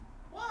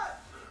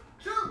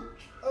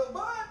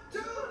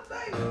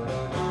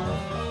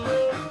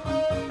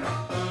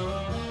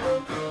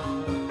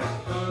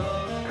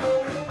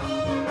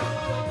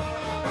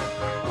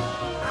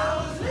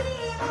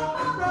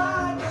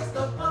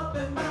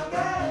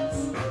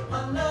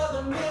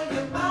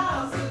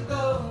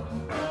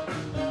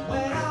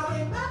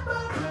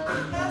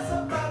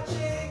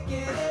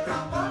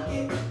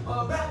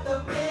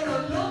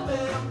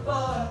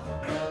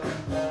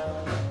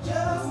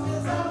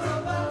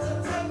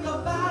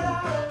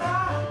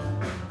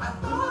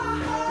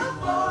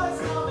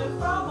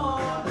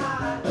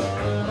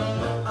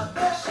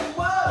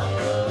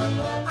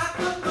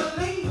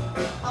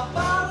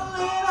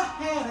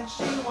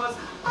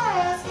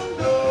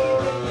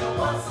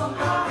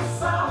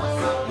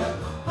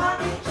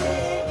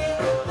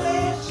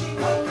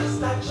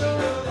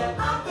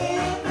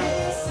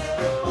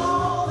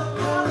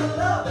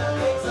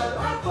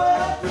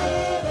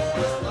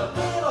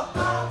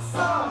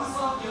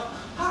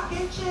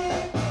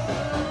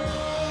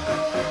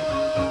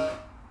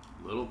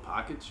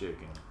Pocket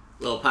chicken.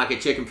 Little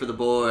pocket chicken for the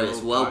boys.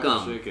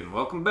 Welcome. Chicken.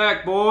 Welcome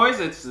back, boys.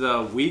 It's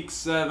the Week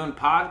 7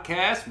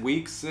 podcast,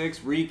 Week 6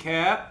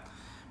 recap.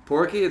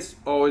 Porky, it's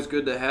always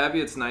good to have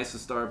you. It's nice to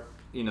start,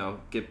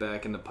 get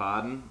back into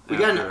podding. We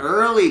got an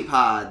early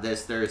pod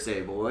this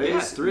Thursday, boys. Yeah,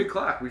 it's 3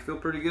 o'clock. We feel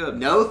pretty good.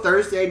 No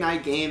Thursday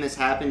night game has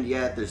happened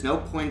yet. There's no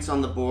points on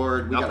the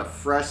board. We got a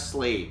fresh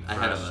slate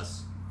ahead of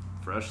us.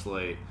 Fresh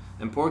slate.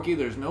 And Porky,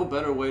 there's no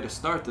better way to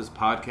start this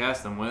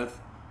podcast than with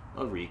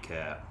a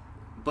recap.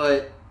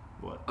 But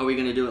what? Are we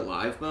going to do it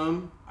live,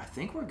 Boom? I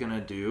think we're going to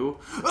do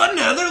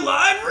another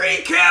live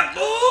recap,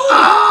 Boom!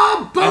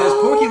 Oh, Boom! And as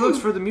Porky looks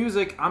for the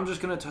music, I'm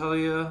just going to tell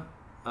you,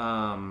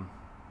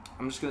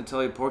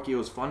 Porky, it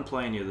was fun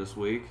playing you this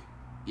week.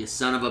 You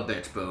son of a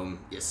bitch, Boom.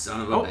 You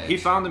son of a bitch. He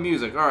found the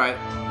music. All right.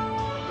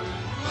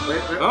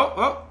 Wait.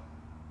 Oh.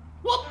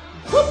 Whoop.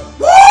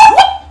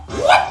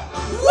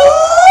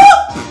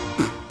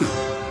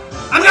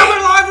 Another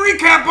live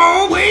recap,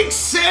 Boom! Week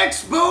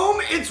 6,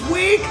 Boom! It's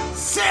week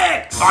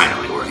 6!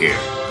 Finally, we're here.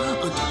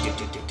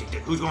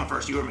 Who's going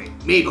first, you or me?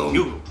 Me, Boom.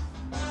 You.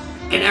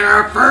 And in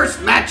our first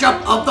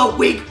matchup of the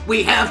week,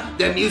 we have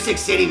the Music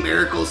City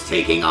Miracles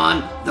taking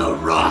on the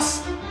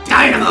Ross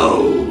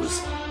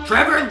Dynamos.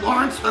 Trevor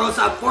Lawrence throws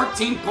up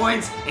 14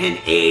 points in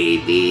A,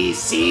 B,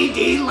 C,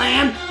 D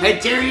land,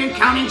 Hadarian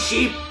counting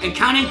sheep and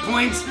counting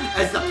points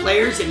as the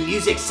players in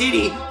Music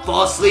City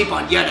fall asleep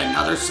on yet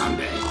another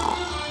Sunday.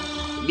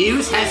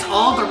 Muse has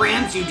all the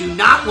Rams you do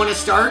not want to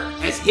start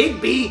as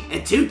Higbee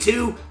and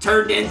Tutu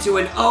turned into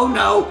an oh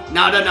no,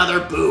 not another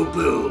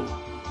boo-boo.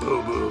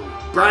 Boo-boo.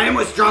 Brian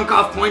was drunk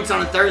off points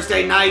on a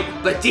Thursday night,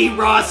 but D.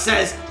 Ross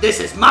says this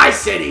is my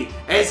city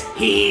as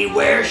he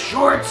wears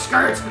short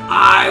skirts,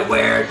 I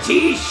wear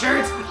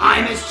t-shirts,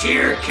 I'm his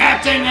cheer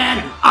captain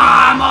and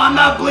I'm on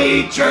the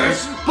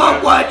bleachers.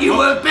 But what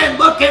you have been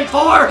looking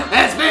for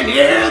has been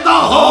here the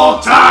whole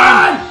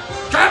time.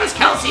 Travis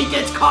Kelce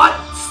gets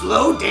caught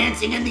slow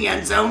dancing in the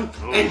end zone,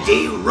 and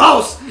D.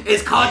 Ross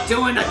is caught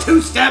doing a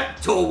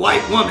two-step to a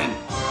white woman.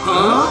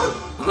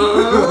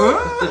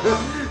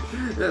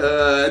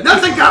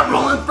 Nothing got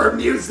rolling for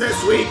Muse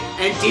this week,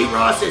 and D.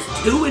 Ross is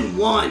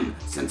 2-1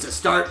 since the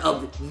start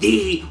of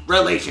the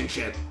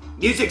relationship.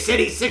 Music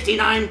City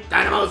 69,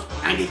 Dynamos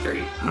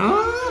 93.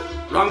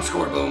 Wrong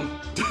score, Boom.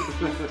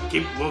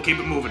 We'll keep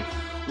it moving.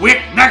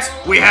 Next,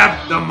 we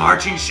have the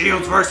Marching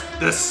Shields versus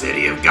the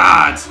City of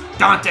Gods.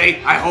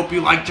 Dante, I hope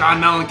you like John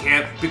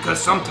Mellencamp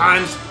because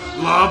sometimes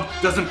love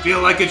doesn't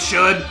feel like it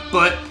should,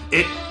 but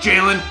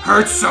Jalen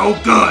hurts so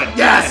good.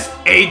 Yes.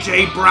 And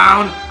A.J.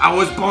 Brown, I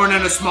was born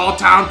in a small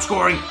town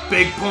scoring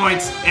big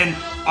points, and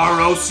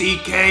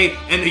R-O-C-K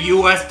and the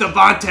U.S.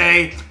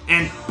 Devontae.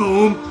 And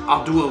Boom,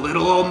 I'll do a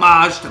little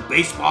homage to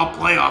baseball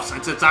playoffs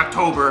since it's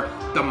October.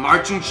 The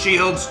Marching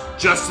Shields,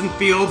 Justin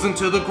Fields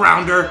into the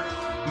grounder.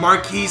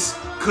 Marquise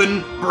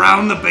couldn't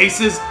brown the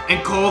bases,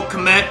 and Cole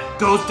Kmet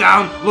goes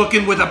down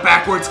looking with a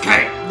backwards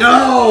K.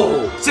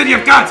 No! City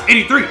of Gods,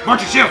 83.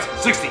 Marching Shields,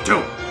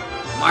 62.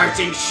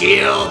 Marching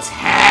Shields,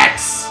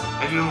 Hex.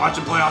 Have you been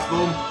watching playoffs,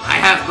 Boom? I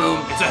have, Boom.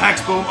 It's a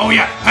Hex, Boom. Oh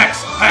yeah,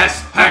 Hex.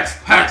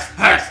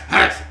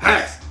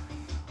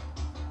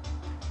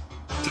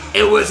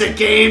 It was a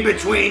game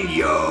between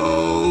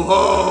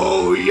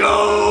Yo-Ho,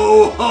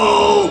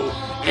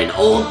 an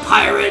old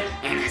pirate,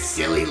 and a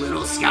silly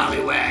little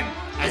scallywag,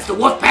 as the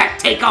Wolfpack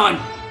take on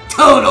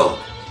Total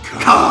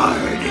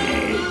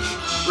Carnage.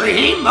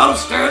 Raheem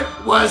Mostert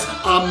was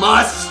a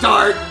must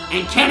start,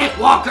 and Kenneth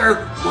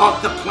Walker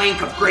walked the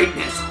plank of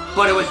greatness.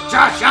 But it was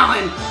Josh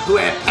Allen who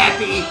had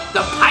Pappy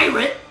the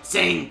Pirate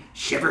saying,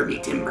 "Shiver me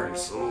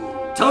timbers."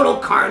 Total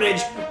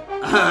Carnage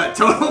had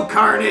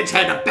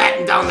to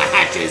batten down the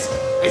hatches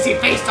as he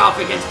faced off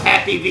against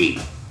Pappy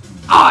V.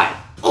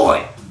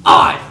 Oi.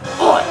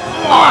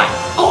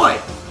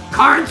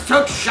 Carnes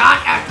took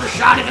shot after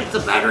shot against the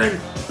veteran,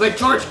 but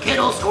George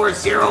Kittle scored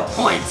 0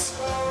 points.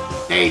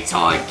 They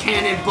tied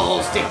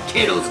cannonballs to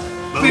Kittle's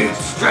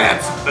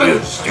bootstraps.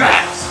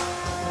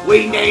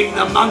 We named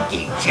the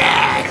monkey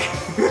Jack.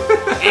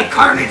 And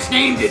Carnage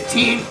named his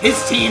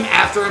team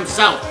after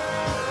himself.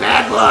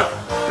 Bad luck,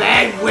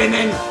 bad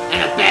women,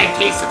 and a bad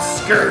case of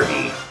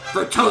scurvy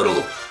for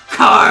Total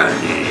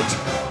Carnage,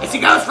 as he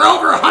goes for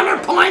over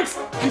 100 points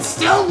and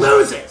still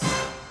loses.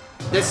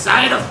 The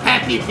side of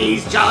Pappy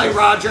V's Jolly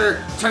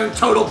Roger turned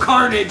Total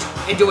Carnage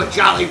into a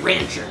Jolly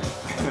Rancher.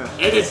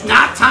 It is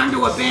not time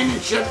to abandon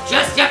ship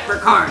just yet for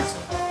Carnes,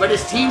 but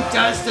his team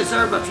does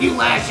deserve a few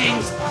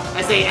lashings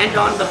as they end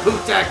on the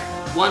poop deck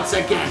once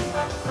again.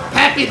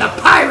 Pappy the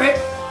Pirate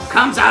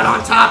comes out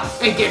on top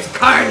and gives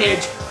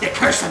Carnage the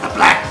Curse of the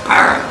Black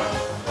Pearl.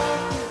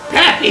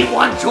 Pappy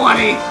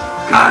 120,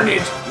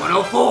 Carnage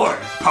 104.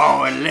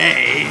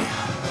 Parlay,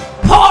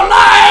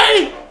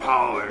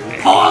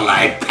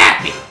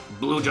 Pappy.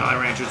 Blue Jolly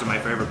Ranchers are my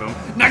favorite, Boom.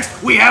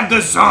 Next, we have the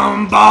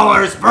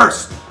Zomballers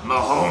versus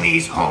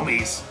Mahoney's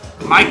Homies.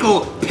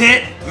 Michael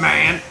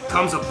Pittman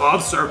comes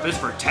above surface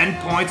for 10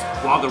 points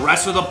while the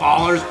rest of the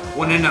Ballers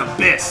went in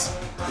abyss,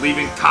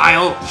 leaving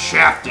Kyle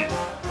shafted.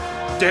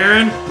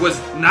 Darren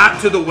was not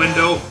to the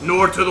window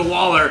nor to the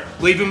waller,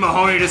 leaving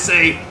Mahoney to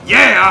say,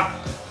 "Yeah,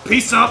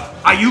 peace up,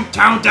 Ayuk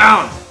town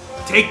down.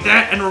 Take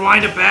that and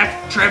rewind it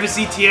back. Travis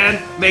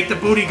Etienne, make the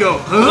booty go,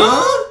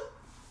 huh?"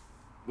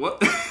 What?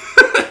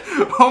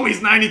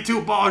 Homie's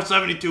 92, Baller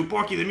 72,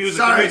 Porky the music.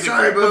 Sorry, the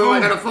music. Boom. I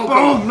got a phone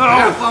call. Boom, no. I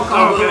got a phone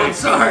call, Boom. Okay. I'm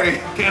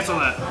sorry. Cancel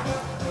that.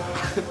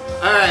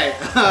 Alright,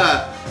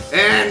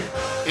 and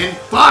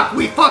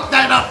we fucked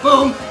that up,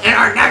 Boom. In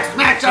our next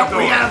matchup,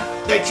 we have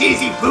the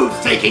Cheesy Poops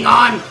taking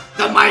on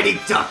the Mighty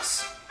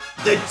Ducks.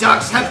 The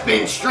Ducks have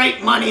been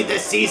straight money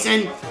this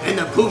season, and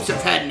the Poops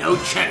have had no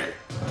cheddar.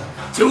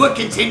 Tua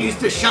continues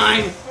to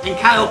shine, and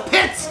Kyle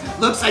Pitts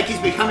looks like he's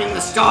becoming the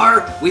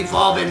star we've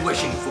all been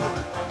wishing for.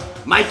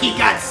 Mikey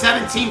got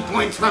 17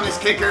 points from his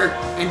kicker,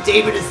 and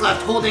David is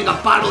left holding a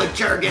bottle of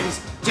Jergens,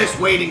 just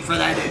waiting for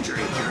that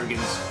injury.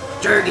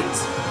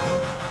 Jergens.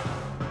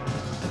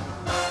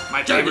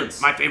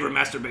 My favorite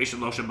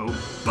masturbation lotion, Boom.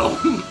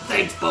 Boom.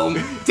 Thanks, Boom.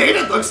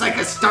 David looks like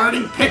a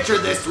starting pitcher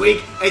this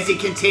week as he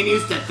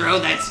continues to throw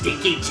that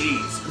stinky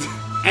cheese.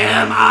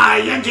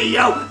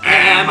 M-I-N-G-O,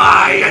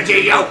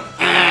 M-I-N-G-O,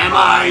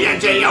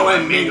 M-I-N-G-O,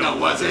 and Mingo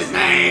was his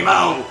name,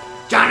 oh.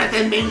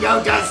 Jonathan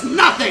Mingo does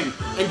nothing,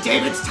 and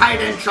David's tight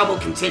end trouble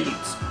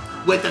continues.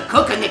 With a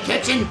cook in the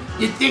kitchen,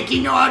 you'd think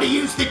he know how to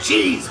use the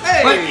cheese.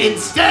 Hey. But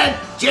instead,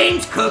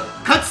 James Cook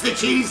cuts the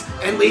cheese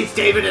and leaves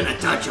David in a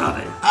Dutch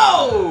oven.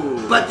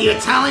 Oh! But the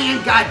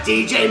Italian got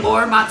DJ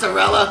Moore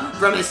mozzarella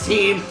from his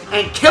team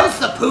and kills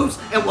the Poops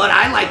in what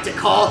I like to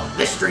call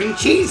the string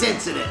cheese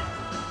incident.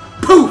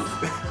 Poof!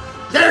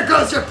 There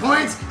goes your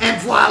points,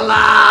 and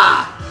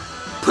voila!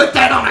 Put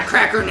that on a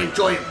cracker and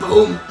enjoy it,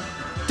 Boom.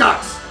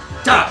 Ducks,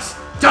 ducks,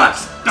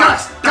 ducks,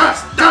 ducks,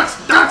 ducks, ducks,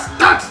 ducks,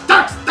 ducks,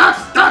 ducks,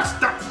 ducks, ducks,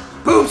 ducks.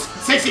 Poops,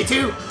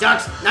 62,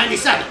 Ducks,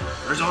 97.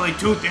 There's only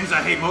two things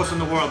I hate most in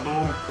the world,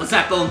 Boom. What's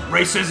that, Boom?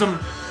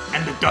 Racism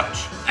and the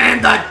Dutch.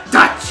 And the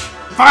Dutch!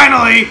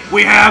 Finally,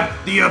 we have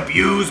the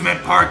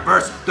abusement park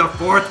versus the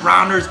fourth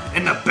rounders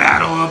in the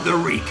battle of the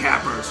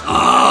recappers.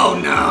 Oh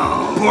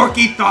no!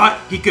 Porky thought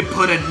he could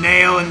put a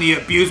nail in the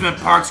abusement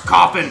park's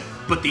coffin,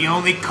 but the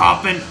only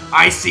coffin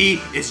I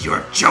see is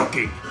your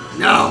choking.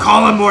 No.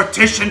 Call a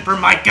mortician for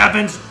Mike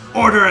Evans,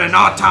 order an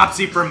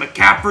autopsy for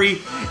McCaffrey,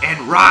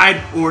 and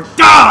ride or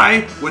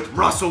die with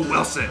Russell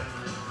Wilson.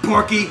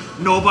 Porky,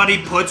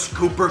 nobody puts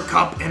Cooper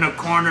Kupp in a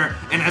corner,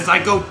 and as I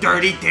go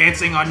dirty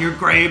dancing on your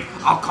grave,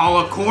 I'll call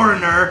a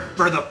coroner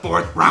for the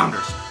fourth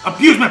rounders.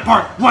 Abusement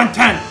Park,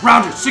 110,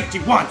 rounders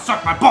 61,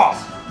 suck my balls.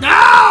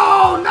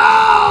 No,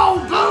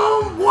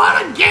 Boom,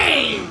 what a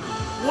game.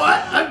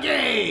 What a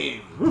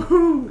game.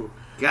 Woohoo.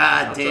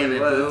 God damn it,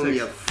 Boom,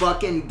 you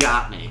fucking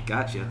got me.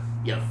 Gotcha.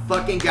 You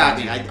fucking got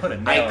me. I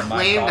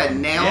claimed a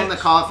nail in the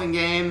coffin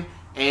game,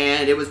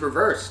 and it was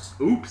reversed.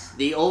 Oops.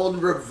 The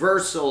old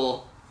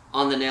reversal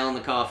on the nail in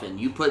the coffin.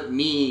 You put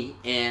me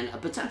in a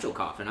potential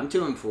coffin. I'm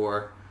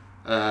 2-4.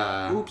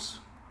 Oops.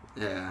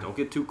 Yeah. Don't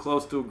get too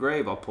close to a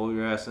grave. I'll pull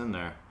your ass in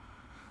there.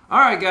 All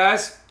right,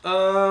 guys.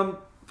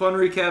 Fun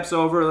recap's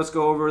over. Let's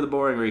go over the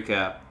boring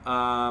recap.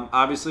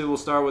 Obviously, we'll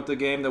start with the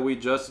game that we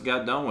just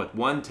got done with.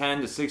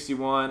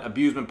 110-61.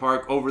 Abusement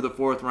Park over the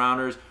fourth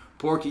rounders.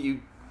 Porky,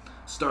 you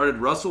started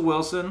Russell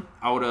Wilson.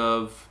 I would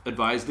have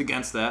advised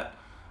against that.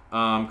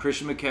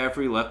 Christian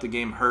McCaffrey left the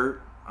game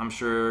hurt. I'm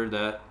sure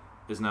that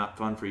is not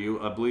fun for you.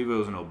 I believe it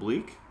was an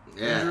oblique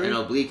injury. An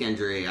oblique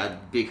injury.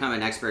 I've become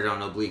an expert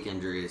on oblique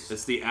injuries.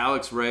 It's the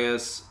Alex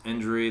Reyes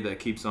injury that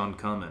keeps on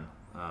coming.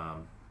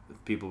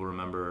 If people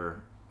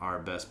remember our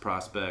best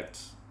prospect,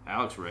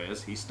 Alex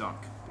Reyes, he stunk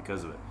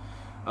because of it.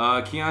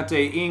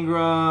 Keontae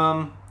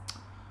Ingram,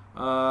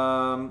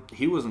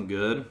 he wasn't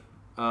good.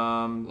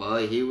 Well,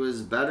 he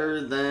was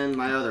better than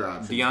my other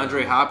options.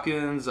 DeAndre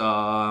Hopkins,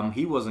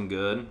 he wasn't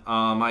good.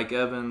 Mike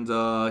Evans,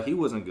 he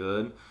wasn't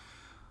good.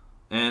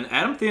 And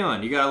Adam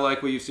Thielen, you gotta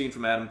like what you've seen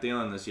from Adam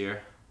Thielen this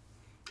year.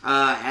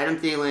 Adam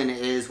Thielen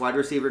is wide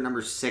receiver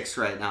number 6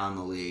 right now in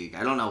the league.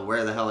 I don't know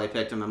where the hell I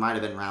picked him. It might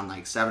have been around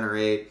like 7 or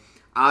 8.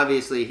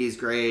 Obviously, he's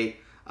great.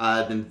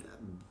 I've been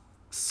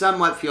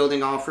somewhat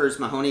fielding offers.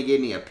 Mahoney gave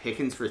me a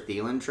Pickens for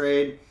Thielen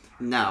trade.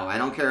 No, I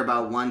don't care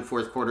about one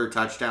fourth quarter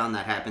touchdown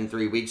that happened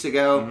 3 weeks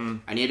ago. Mm-hmm.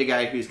 I need a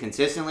guy who's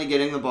consistently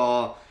getting the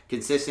ball,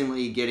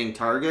 consistently getting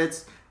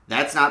targets.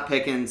 That's not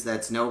Pickens.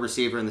 That's no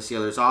receiver in the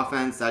Steelers'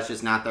 offense. That's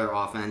just not their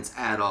offense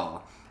at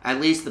all.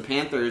 At least the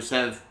Panthers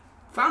have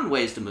found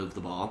ways to move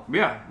the ball.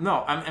 Yeah,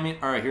 no, I mean,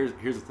 all right, here's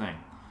the thing.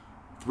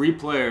 3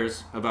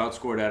 players have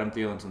outscored Adam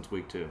Thielen since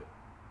week 2.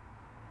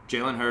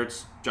 Jalen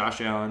Hurts,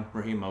 Josh Allen,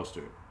 Raheem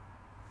Mostert.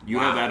 You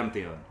have Adam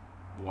Thielen.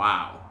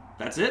 Wow.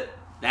 That's it?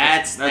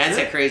 That's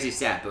a crazy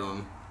stat,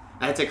 Boom.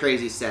 That's a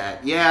crazy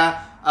stat.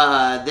 Yeah,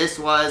 this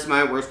was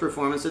my worst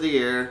performance of the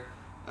year.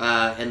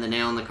 In the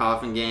nail in the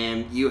coffin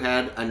game. You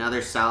had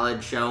another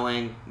solid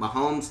showing.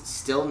 Mahomes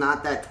still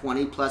not that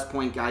 20-plus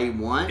point guy you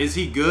want. Is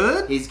he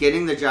good? He's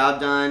getting the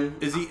job done.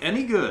 Is he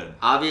any good?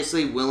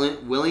 Obviously,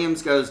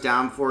 Williams goes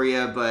down for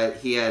you, but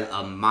he had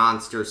a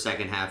monster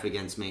second half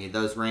against me.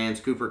 Those Rams,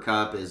 Cooper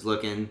Kupp is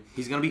looking...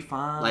 He's going to be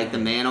fine. Like the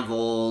man of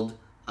old,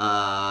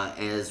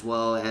 as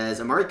well as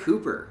Amari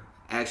Cooper.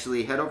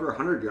 actually had over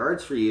 100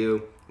 yards for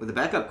you with a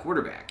backup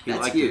quarterback.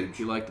 That's huge.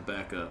 You like the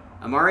backup.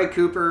 Amari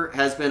Cooper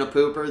has been a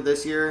pooper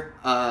this year,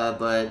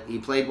 but he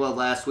played well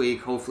last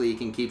week. Hopefully he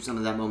can keep some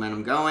of that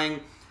momentum going.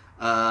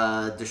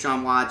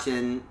 Deshaun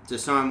Watson,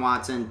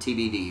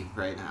 TBD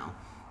right now.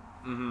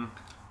 Mm-hmm.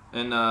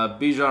 And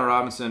Bijan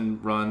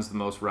Robinson runs the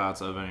most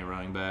routes of any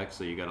running back,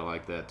 so you got to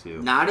like that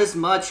too. Not as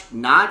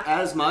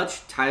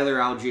much Tyler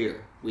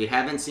Algier. We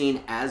haven't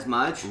seen as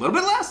much. A little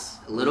bit less.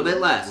 A little bit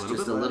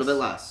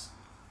less.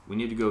 We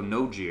need to go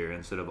no Jeer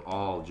instead of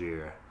all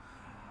Jeer.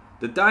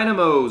 The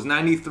Dynamos,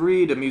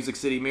 93 to Music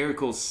City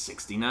Miracles,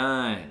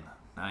 69.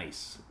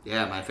 Nice.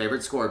 Yeah, my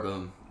favorite score,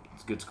 Boom.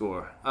 It's a good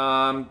score.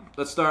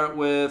 Let's start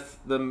with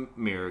the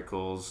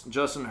Miracles.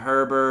 Justin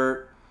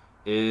Herbert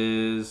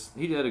he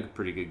had a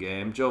pretty good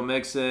game. Joe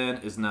Mixon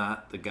is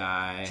not the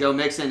guy. Joe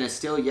Mixon is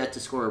still yet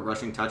to score a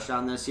rushing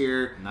touchdown this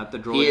year. Not the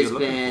droid He has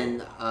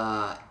been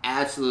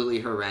absolutely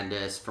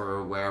horrendous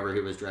for wherever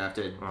he was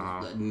drafted.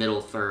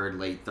 Middle third,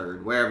 late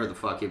third, wherever the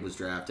fuck he was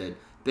drafted.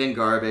 Been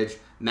garbage.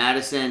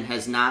 Madison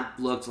has not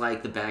looked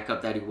like the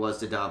backup that he was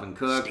to Dalvin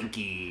Cook.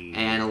 Stinky.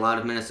 And a lot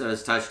of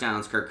Minnesota's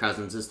touchdowns Kirk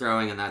Cousins is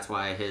throwing, and that's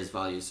why his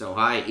value is so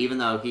high, even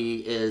though he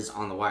is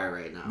on the wire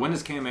right now. When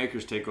does Cam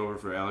Akers take over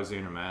for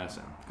Alexander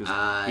Madison?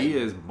 Because he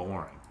is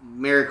boring.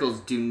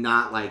 Miracles do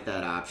not like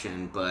that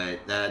option,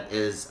 but that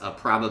is a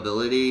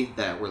probability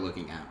that we're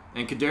looking at.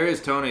 And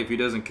Kadarius Toney, if he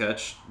doesn't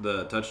catch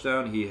the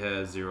touchdown, he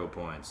has 0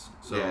 points.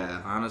 So,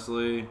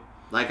 honestly...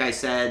 Like I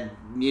said,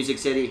 Music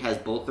City has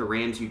both the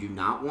Rams you do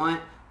not want,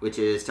 which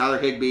is Tyler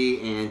Higbee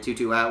and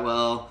Tutu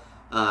Atwell.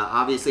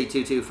 Obviously,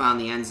 Tutu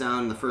found the end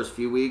zone the first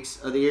few weeks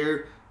of the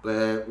year,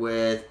 but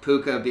with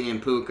Puka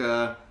being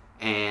Puka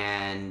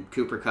and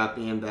Cooper Kupp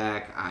being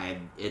back,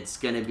 he's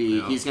going to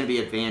be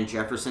a Van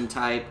Jefferson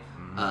type,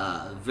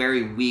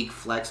 very weak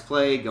flex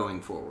play going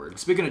forward.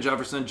 Speaking of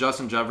Jefferson,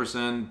 Justin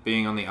Jefferson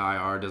being on the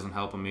IR doesn't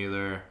help him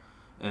either,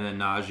 and then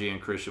Najee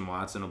and Christian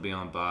Watson will be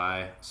on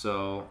bye,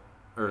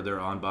 or they're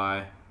on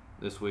bye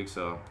this week,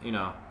 so,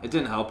 it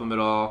didn't help him at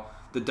all.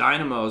 The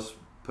Dynamos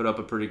put up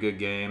a pretty good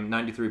game.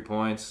 93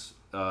 points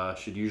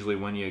should usually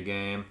win you a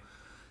game.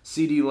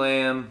 CeeDee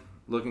Lamb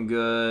looking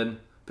good.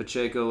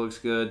 Pacheco looks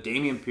good.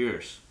 Dameon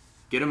Pierce,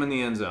 get him in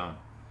the end zone.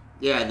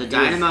 Yeah, the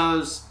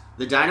Dynamos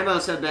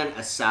have been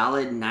a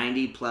solid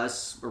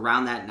 90-plus,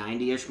 around that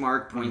 90-ish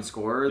mark point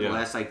scorer the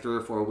last 3 or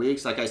 4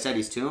 weeks. Like I said,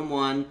 he's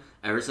 2-1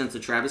 ever since the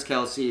Travis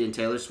Kelce and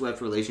Taylor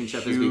Swift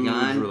relationship has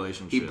begun.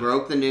 He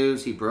broke the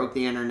news. He broke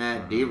the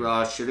internet.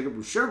 D-Ross should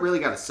have really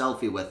got a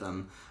selfie with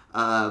him.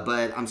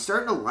 But I'm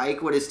starting to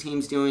like what his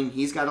team's doing.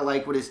 He's got to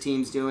like what his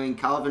team's doing.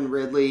 Calvin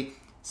Ridley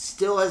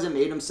still hasn't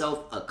made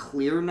himself a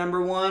clear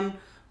number one,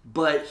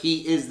 but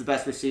he is the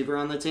best receiver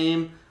on the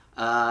team.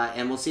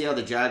 And we'll see how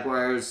the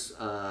Jaguars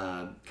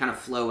kind of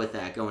flow with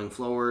that going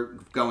forward,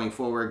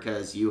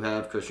 because you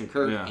have Christian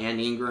Kirk and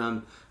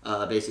Ingram,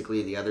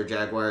 basically the other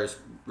Jaguars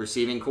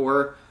receiving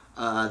core.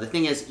 The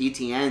thing is,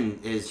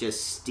 ETN is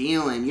just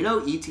stealing.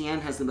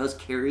 ETN has the most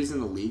carries in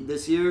the league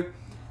this year.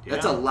 Yeah,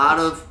 that's a lot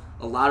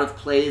of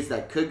plays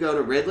that could go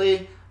to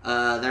Ridley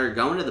that are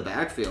going to the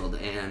backfield,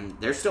 and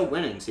they're still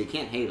winning, so you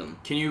can't hate them.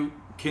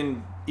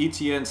 Can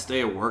ETN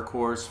stay a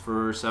workhorse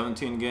for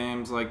 17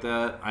 games like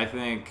that? I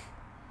think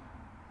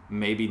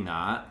maybe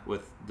not,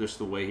 with just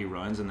the way he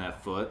runs and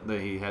that foot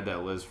that he had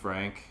that Liz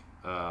Frank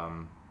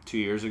 2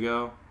 years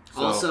ago.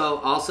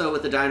 So, Also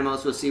with the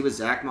Dynamos, we'll see with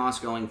Zach Moss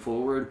going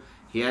forward.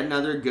 He had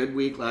another good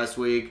week last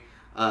week,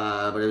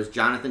 but it was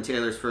Jonathan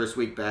Taylor's first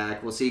week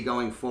back. We'll see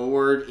going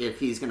forward if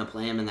he's going to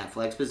play him in that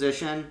flex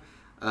position.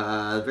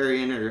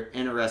 Very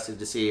interested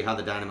to see how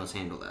the Dynamos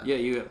handle that. Yeah,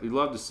 you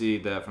love to see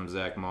that from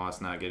Zach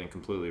Moss, not getting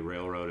completely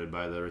railroaded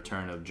by the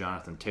return of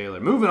Jonathan Taylor.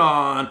 Moving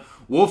on,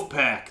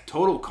 Wolfpack,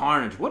 total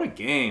carnage. What a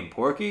game,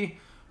 Porky.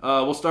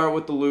 We'll start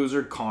with the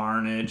loser,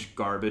 Carnage,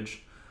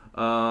 garbage.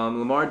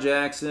 Lamar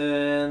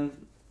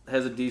Jackson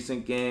has a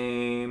decent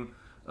game.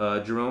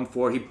 Jerome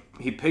Ford,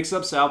 he picks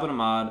up Salvin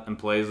Ahmad and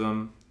plays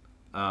him,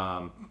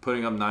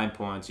 putting up 9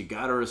 points. You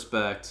gotta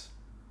respect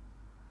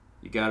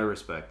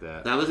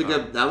that. That was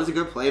a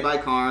good play by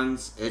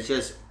Carnes. It's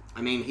just,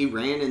 he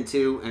ran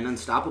into an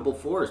unstoppable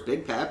force.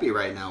 Big Pappy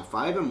right now,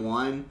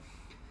 5-1.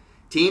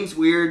 Team's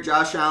weird.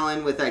 Josh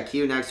Allen with that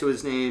Q next to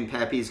his name.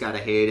 Pappy's gotta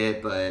hate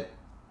it, but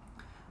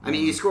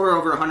you score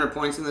over 100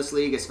 points in this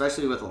league,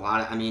 especially with a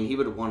lot of. He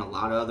would have won a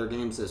lot of other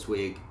games this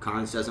week.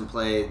 Carnes doesn't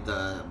play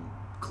the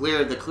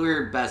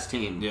clear best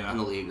team in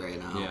the league right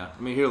now. Yeah,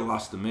 he would have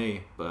lost to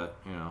me, but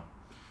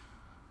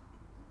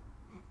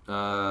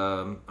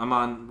I'm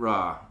on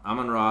Raw.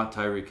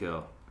 Tyreek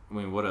Hill.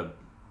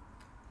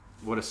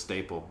 What a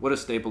staple. What a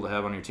staple to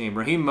have on your team.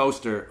 Raheem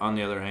Mostert, on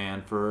the other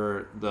hand,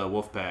 for the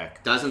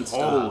Wolfpack. Doesn't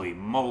stop. Holy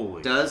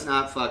moly. Does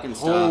not fucking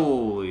stop.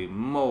 Holy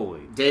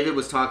moly. David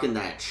was talking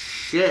that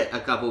shit a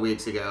couple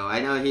weeks ago.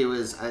 I know he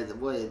was. I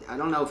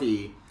don't know if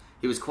he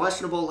was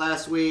questionable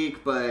last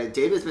week, but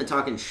David's been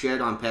talking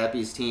shit on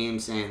Pappy's team,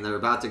 saying they're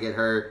about to get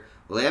hurt.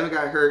 Well, they haven't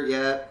got hurt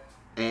yet,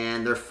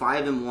 and they're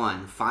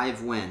 5-1,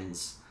 5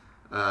 wins.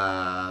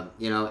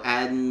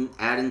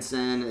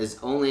 Addison is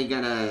only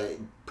going to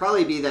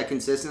probably be that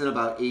consistent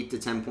about 8 to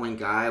 10 point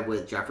guy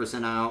with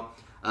Jefferson out.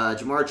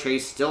 Jamar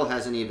Chase still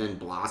hasn't even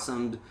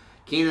blossomed.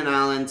 Keenan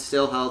Allen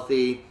still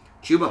healthy.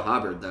 Chuba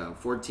Hubbard, though,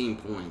 14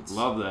 points.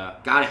 Love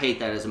that. Gotta hate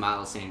that as a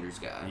Miles Sanders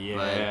guy.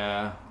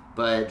 Yeah.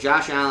 But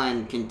Josh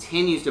Allen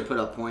continues to put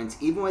up points.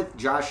 Even with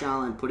Josh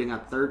Allen putting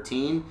up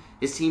 13,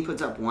 his team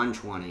puts up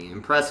 120.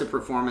 Impressive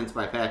performance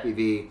by Pappy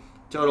V.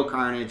 Total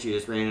carnage. He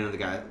just ran into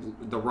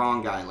the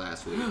wrong guy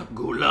last week.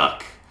 Good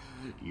luck.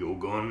 You're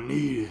gonna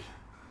need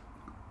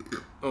it.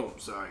 Oh,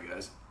 sorry,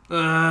 guys.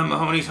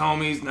 Mahoney's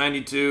homies,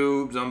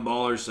 92.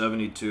 Zumballers,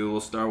 72.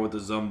 We'll start with the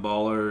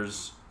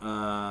Zumballers.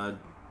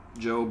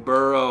 Joe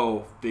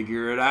Burrow,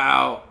 figure it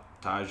out.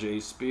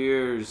 Tajay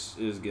Spears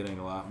is getting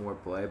a lot more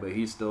play, but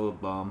he's still a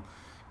bum.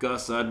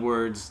 Gus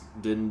Edwards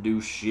didn't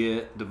do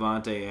shit.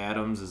 Devontae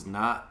Adams is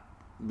not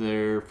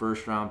their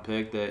first-round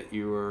pick that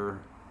you were...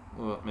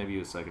 Well, maybe he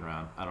was second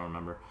round. I don't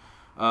remember.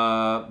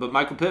 But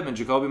Michael Pittman,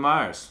 Jacoby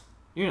Myers.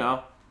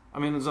 The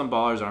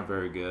Zumballers aren't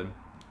very good.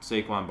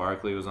 Saquon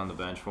Barkley was on the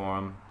bench for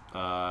him.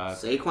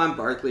 Saquon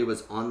Barkley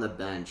was on the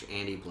bench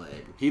and he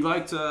played. He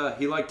liked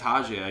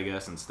Tajay, I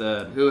guess,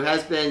 instead. Who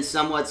has been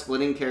somewhat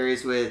splitting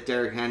carries with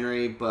Derrick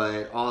Henry,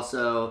 but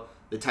also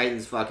the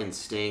Titans fucking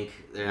stink.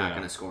 They're not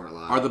going to score a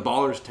lot. Are the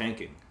Ballers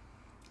tanking?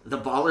 The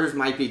Ballers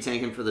might be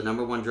tanking for the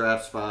number 1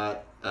 draft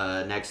spot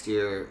next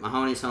year.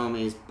 Mahoney's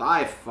homies,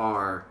 by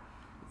far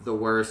the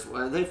worst.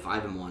 Well, they're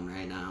 5-1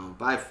 right now.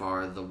 By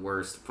far the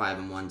worst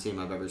 5-1 team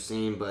I've ever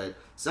seen, but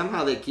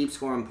somehow they keep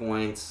scoring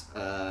points.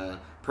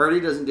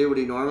 Purdy doesn't do what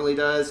he normally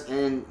does,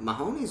 and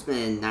Mahoney's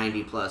been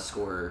 90-plus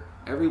scorer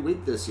every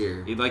week this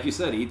year. Like you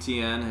said,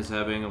 ETN is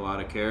having a lot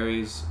of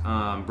carries.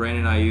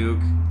 Brandon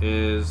Ayuk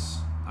is...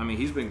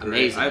 he's been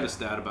great. Amazing. I have a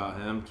stat about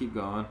him. Keep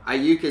going.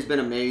 Ayuk has been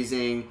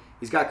amazing.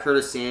 He's got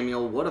Curtis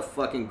Samuel. What a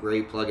fucking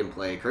great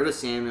plug-and-play. Curtis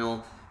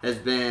Samuel has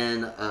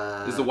been...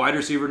 He's the wide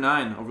receiver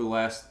 9 over the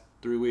last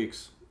 3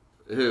 weeks.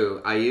 Who?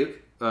 Ayuk?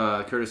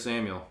 Curtis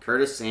Samuel.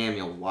 Curtis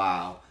Samuel,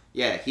 wow.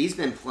 Yeah, he's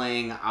been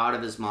playing out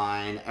of his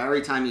mind.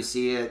 Every time you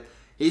see it,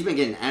 he's been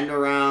getting end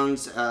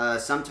arounds.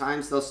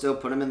 Sometimes they'll still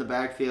put him in the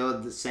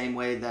backfield the same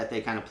way that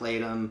they kind of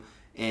played him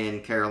in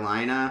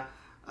Carolina.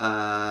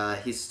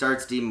 He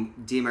starts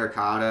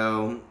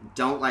DeMercado.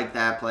 Don't like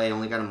that play.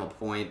 Only got him a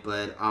point,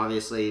 but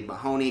obviously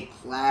Mahoney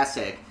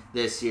classic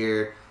this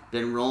year.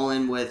 Been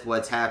rolling with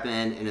what's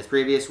happened in his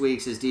previous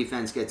weeks. His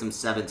defense gets him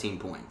 17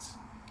 points.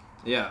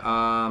 Yeah,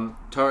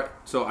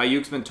 so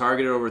Ayuk's been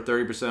targeted over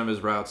 30% of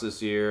his routes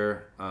this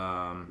year.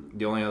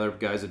 The only other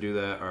guys that do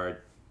that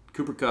are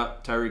Cooper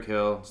Kupp, Tyreek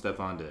Hill,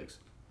 Stephon Diggs.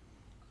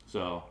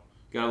 So,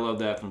 gotta love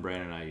that from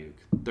Brandon Ayuk.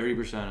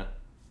 30%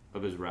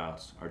 of his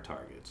routes are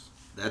targets.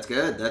 That's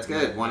good. That's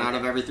good. 1 out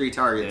of every 3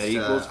 targets.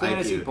 Yeah, equals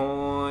fantasy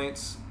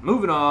points.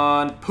 Moving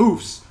on.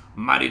 Poofs.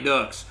 Mighty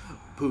Ducks.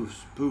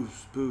 Poofs,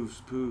 poofs,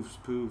 poofs, poofs,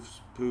 poofs,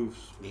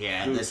 poofs.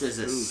 Yeah, poofs, this is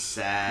a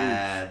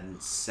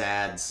poofs,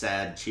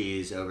 sad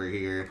cheese over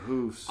here.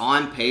 Poofs.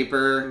 On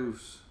paper,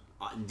 Poofs.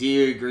 do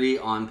you agree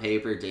on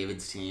paper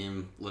David's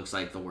team looks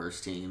like the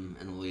worst team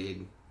in the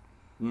league?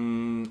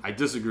 I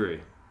disagree.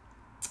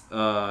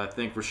 I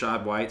think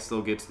Rachaad White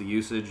still gets the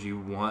usage you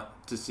want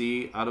to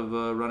see out of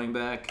a running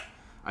back.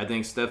 I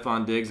think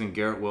Stephon Diggs and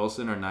Garrett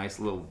Wilson are nice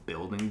little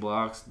building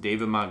blocks.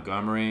 David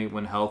Montgomery,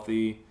 when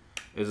healthy,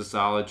 is a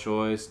solid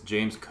choice.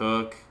 James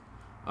Cook.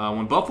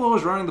 When Buffalo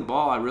was running the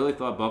ball, I really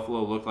thought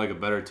Buffalo looked like a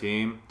better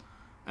team.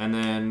 And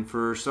then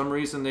for some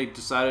reason, they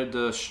decided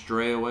to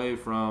stray away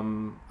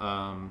from,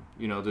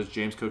 those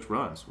James Cook's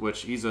runs,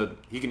 which he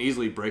can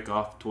easily break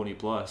off 20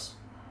 plus.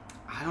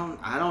 I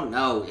don't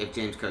know if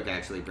James Cook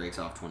actually breaks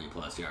off 20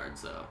 plus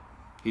yards though.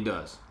 He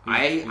does.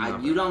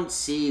 You don't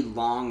see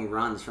long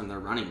runs from their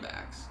running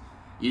backs.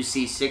 You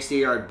see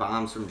 60-yard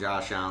bombs from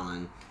Josh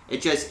Allen.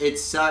 It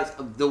sucks.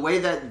 The way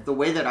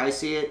that I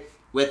see it,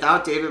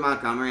 without David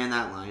Montgomery in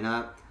that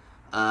lineup,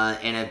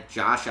 and if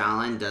Josh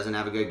Allen doesn't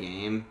have a good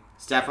game,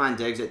 Stephon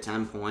Diggs at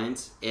 10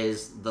 points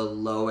is the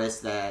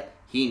lowest that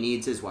he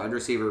needs his wide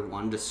receiver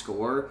 1 to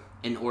score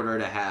in order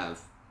to have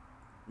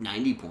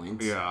 90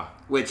 points. Yeah.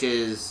 Which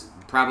is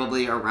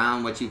probably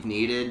around what you've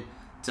needed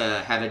to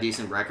have a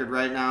decent record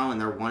right now,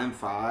 and they're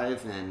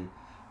 1-5, and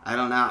I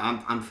don't know.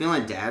 I'm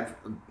feeling dad.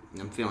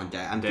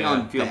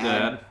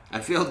 I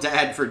feel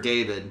dad for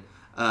David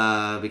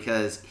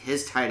because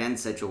his tight end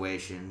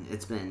situation.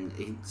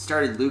 He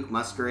started Luke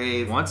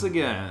Musgrave once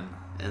again,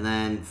 and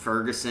then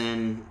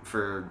Ferguson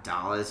for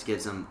Dallas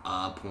gives him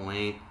a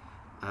point.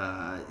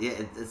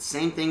 The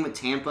same thing with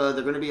Tampa.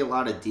 They're going to be a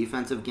lot of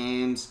defensive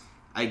games.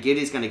 I get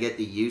he's going to get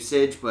the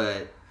usage,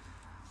 but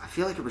I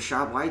feel like if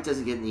Rachaad White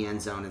doesn't get in the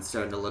end zone, it's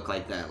starting to look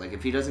like that. Like,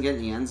 if he doesn't get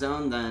in the end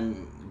zone,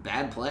 then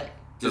bad play.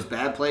 Just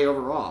bad play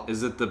overall.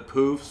 Is it the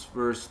Poofs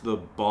versus the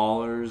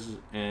Ballers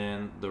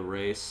in the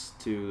race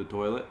to the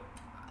toilet?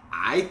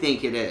 I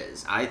think it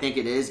is.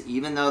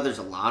 Even though there's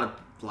a lot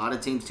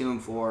of teams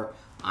 2-4.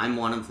 I'm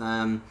one of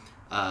them.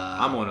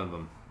 I'm one of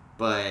them.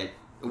 But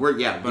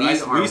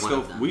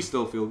we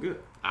still feel good.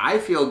 I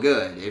feel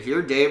good. If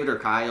you're David or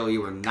Kyle,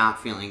 you are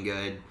not feeling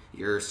good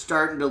you're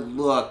starting to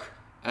look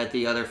at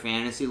the other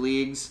fantasy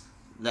leagues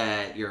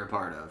that you're a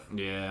part of.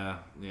 Yeah,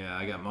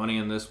 I got money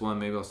in this one.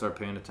 Maybe I'll start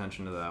paying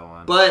attention to that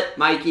one. But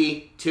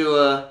Mikey,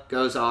 Tua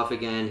goes off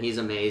again. He's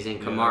amazing.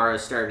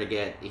 Kamara's starting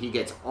to he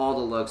gets all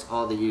the looks,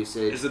 all the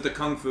usage. Is it the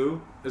Kung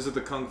Fu? Is it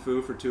the Kung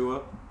Fu for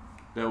Tua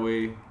that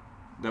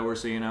we're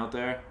seeing out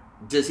there?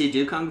 Does he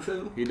do Kung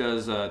Fu? He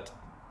does, what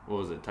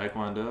was it,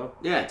 Taekwondo?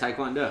 Yeah,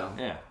 Taekwondo.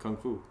 Yeah, Kung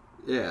Fu.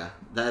 Yeah,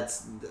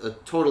 that's a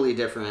totally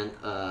different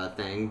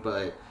thing.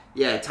 But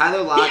yeah,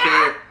 Tyler Lockett.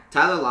 Yeah!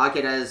 Tyler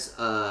Lockett as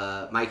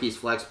Mikey's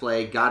flex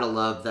play. Gotta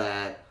love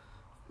that.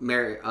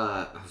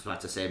 I was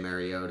about to say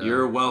Mariota.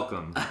 You're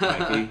welcome,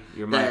 Mikey.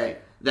 You're Mikey.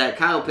 That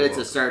Kyle Pitts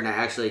is starting to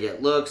actually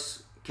get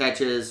looks,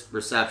 catches,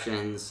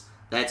 receptions.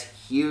 That's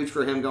huge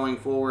for him going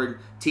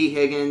forward. T.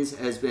 Higgins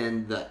has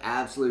been the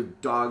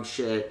absolute dog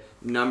shit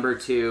number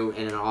 2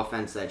 in an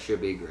offense that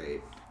should be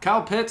great.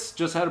 Kyle Pitts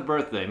just had a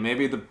birthday.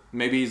 Maybe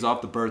he's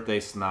off the birthday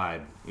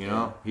snide. You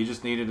know, he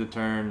just needed to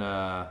turn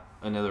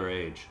another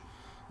age.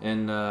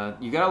 And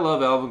you gotta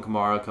love Alvin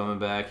Kamara coming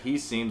back. He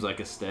seems like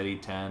a steady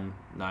 9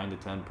 to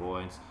 10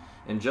 points.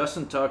 And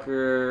Justin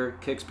Tucker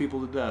kicks people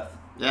to death.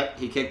 Yep,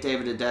 he kicked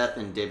David to death,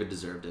 and David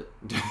deserved it.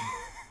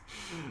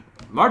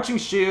 Marching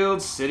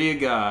Shields, City of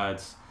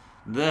Gods,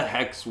 the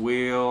Hex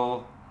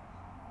Wheel.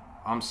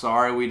 I'm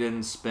sorry we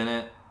didn't spin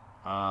it.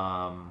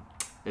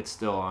 It's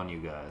still on you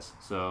guys.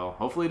 So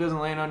hopefully it doesn't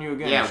land on you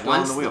again. Yeah,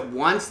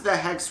 once the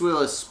Hex Wheel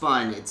is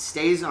spun, it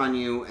stays on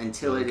you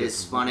until it is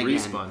spun again.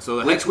 Respun.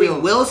 So which we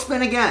will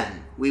spin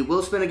again. We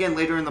will spin again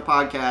later in the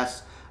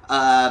podcast.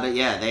 But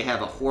yeah, they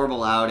have a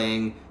horrible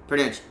outing.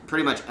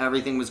 Pretty much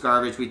everything was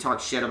garbage. We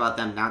talked shit about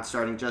them not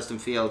starting Justin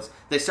Fields.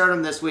 They start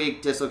him this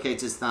week,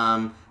 dislocates his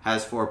thumb,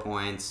 has 4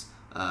 points.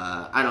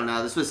 I don't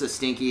know. This was a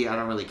stinky, I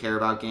don't really care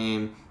about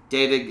game.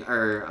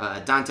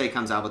 Dante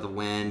comes out with a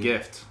win.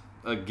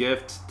 A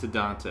gift to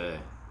Dante.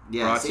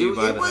 Yes, brought to you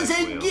by the Hex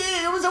Wheel.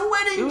 It was a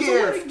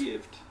wedding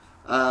gift.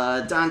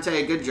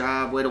 Dante, good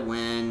job. Way to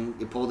win.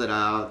 You pulled it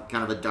out.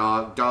 Kind of a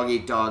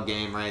dog-eat-dog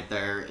game right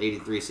there.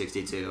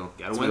 83-62.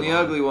 Gotta win the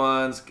ugly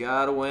ones.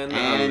 Gotta win the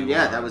ugly ones. And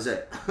yeah, that was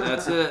it.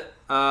 That's it.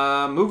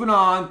 Moving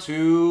on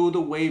to the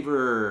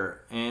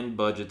waiver and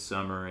budget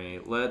summary.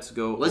 Let's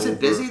go Was it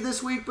busy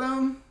this week,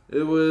 Boom?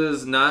 It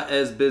was not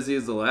as busy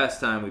as the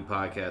last time we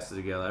podcasted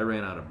together. I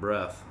ran out of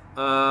breath.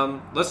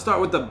 Let's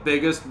start with the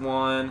biggest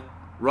one.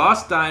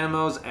 Ross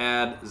Dynamos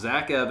add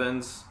Zach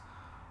Evans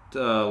to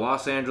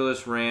Los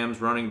Angeles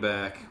Rams running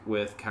back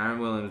with Kyron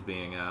Williams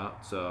being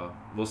out. So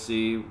we'll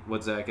see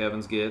what Zach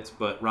Evans gets.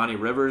 But Ronnie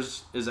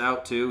Rivers is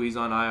out too. He's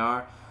on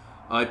IR.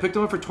 I picked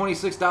him up for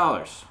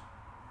 $26.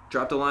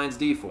 Dropped the Lions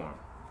D for him.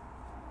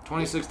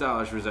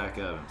 $26 for Zach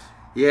Evans.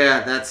 Yeah,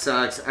 that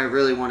sucks. I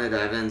really wanted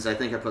Evans. I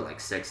think I put like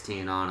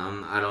 16 on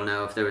him. I don't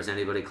know if there was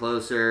anybody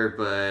closer,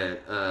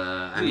 but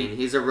I mean,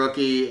 he's a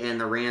rookie,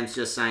 and the Rams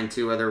just signed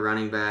 2 other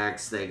running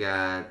backs. They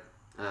got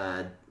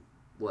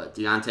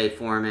Deontay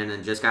Foreman,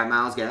 and just got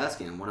Myles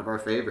Gaskin, one of our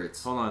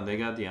favorites. Hold on, they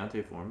got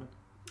Deontay Foreman?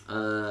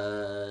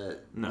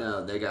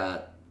 No, they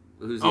got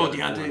who's the other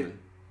Deontay? Foreman?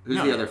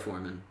 Who's the other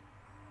Foreman?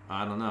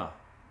 I don't know.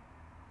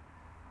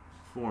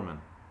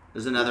 Foreman.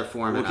 There's another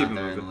Foreman out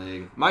there in the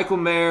league. Michael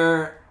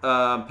Mayer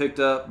picked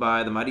up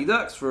by the Mighty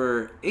Ducks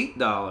for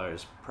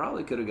 $8.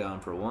 Probably could have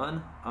gone for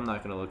 $1. I'm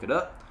not going to look it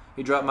up.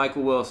 He dropped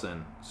Michael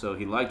Wilson, so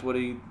he liked what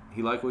he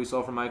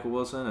saw from Michael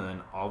Wilson, and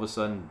then all of a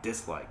sudden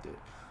disliked it.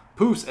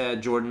 Poos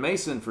add Jordan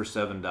Mason for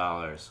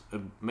 $7.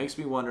 It makes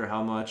me wonder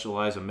how much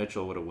Elijah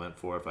Mitchell would have went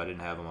for if I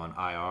didn't have him on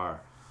IR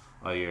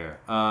all year.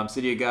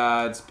 City of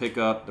Gods pick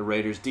up the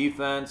Raiders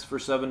defense for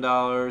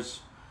 $7.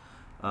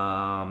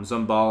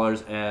 Some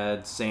ballers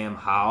add Sam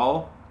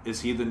Howell. Is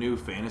he the new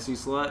fantasy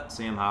slut,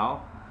 Sam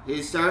Howell?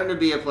 He's starting to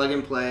be a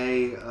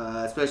plug-and-play,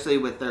 especially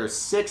with their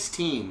 6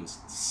 teams.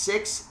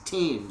 6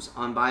 teams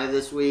on bye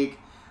this week.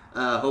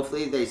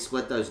 Hopefully they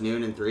split those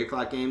noon and 3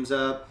 o'clock games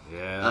up.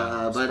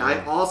 Yeah. But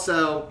I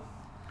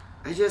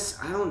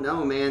don't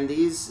know, man.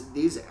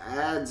 These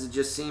ads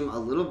just seem a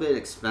little bit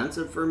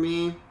expensive for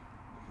me.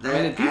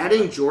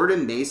 Adding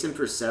Jordan Mason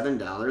for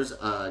 $7,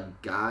 a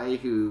guy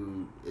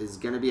who is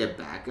going to be a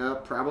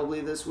backup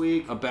probably this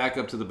week. A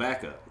backup to the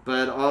backup.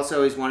 But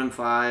also he's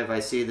 1-5. I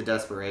see the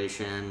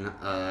desperation,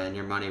 and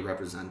your money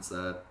represents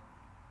that.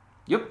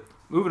 Yep.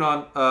 Moving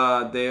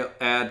on, they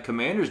add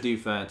Commanders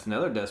defense,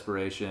 another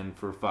desperation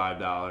for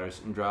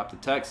 $5, and drop the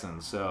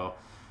Texans. So,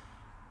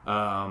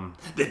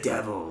 the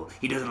devil.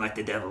 He doesn't like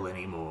the devil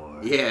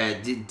anymore. Yeah,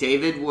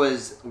 David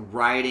was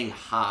riding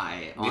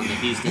high on the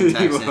Houston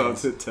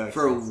Texans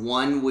for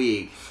 1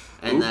 week,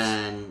 and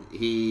then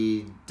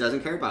he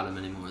doesn't care about him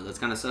anymore. That's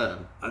kind of sad.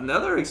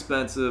 Another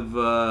expensive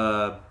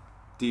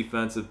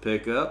defensive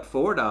pickup,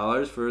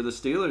 $4 for the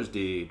Steelers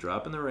D,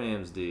 dropping the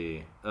Rams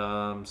D.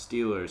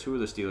 Steelers, who are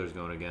the Steelers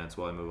going against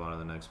while I move on to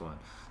the next one?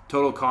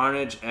 Total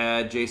Carnage,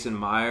 add Jason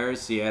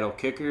Myers, Seattle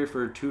kicker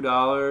for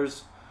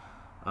 $2.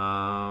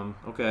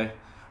 Okay.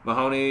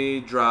 Mahoney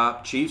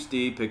drop Chiefs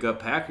D, pick up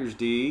Packers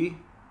D,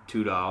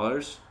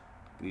 $2.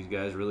 These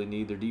guys really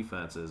need their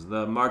defenses.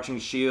 The Marching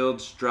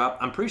Shields drop.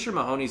 I'm pretty sure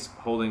Mahoney's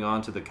holding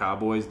on to the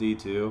Cowboys D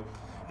too.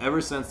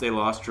 Ever since they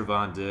lost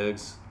Trevon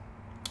Diggs,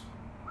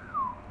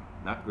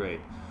 not great.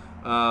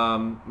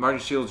 Marching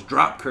Shields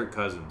drop Kirk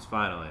Cousins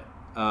finally.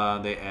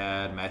 They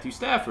add Matthew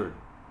Stafford.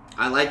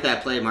 I like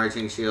that play,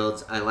 Marching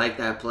Shields. I like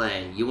that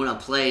play. You want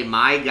to play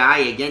my guy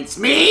against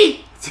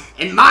me?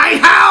 In my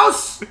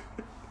house?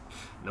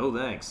 No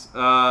thanks.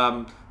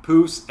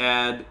 Poofs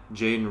add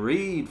Jaden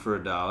Reed for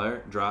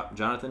 $1. Drop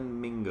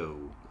Jonathan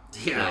Mingo.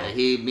 Yeah,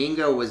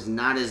 Mingo was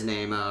not his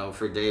name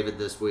for David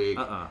this week.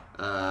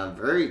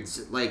 Very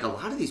like a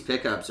lot of these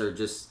pickups are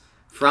just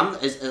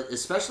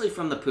especially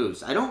from the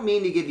Poofs. I don't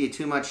mean to give you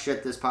too much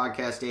shit this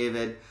podcast,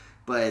 David,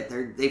 but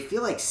they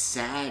feel like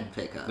sad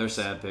pickups. They're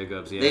sad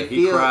pickups. Yeah,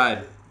 he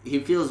cried. He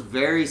feels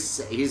very.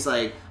 He's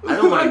like, I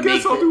don't want to. I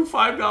guess I'll do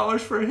 $5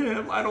 for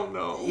him. I don't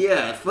know.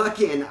 Yeah,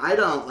 fucking. I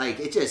don't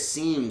like. It just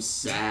seems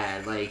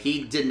sad. Like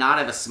he did not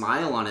have a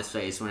smile on his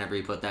face whenever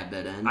he put that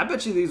bid in. I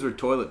bet you these were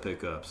toilet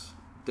pickups.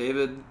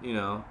 David,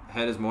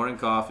 had his morning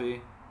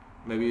coffee,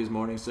 maybe his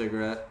morning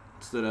cigarette,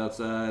 stood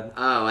outside.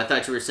 Oh, I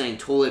thought you were saying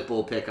toilet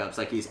bowl pickups,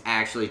 like he's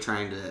actually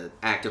trying to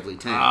actively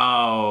tank.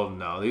 Oh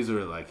no, these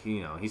are like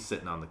he's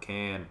sitting on the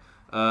can.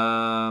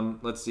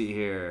 Let's see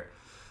here.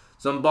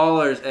 Some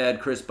ballers add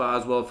Chris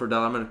Boswell for $1.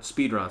 I'm going to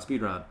speed run.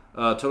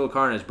 Total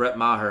Carnage, Brett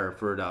Maher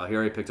for $1. He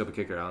already picked up a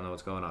kicker. I don't know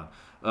what's going on.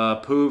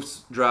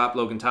 Poofs dropped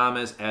Logan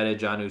Thomas, added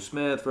Jonnu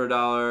Smith for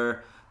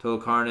 $1.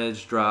 Total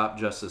Carnage dropped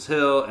Justice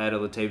Hill,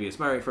 added Latavius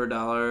Murray for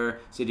 $1.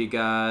 City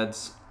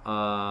Gods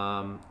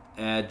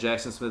add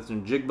Jackson Smith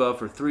and Jigba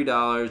for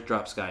 $3.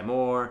 Drop Sky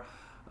Moore.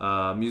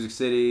 Music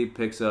City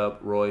picks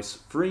up Royce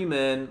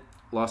Freeman.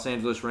 Los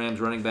Angeles Rams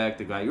running back,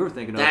 the guy you were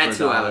thinking of. That's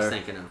for $1. who I was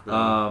thinking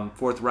of.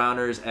 Fourth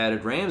rounders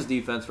added Rams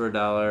defense for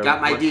 $1.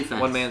 Got my defense.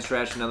 One man's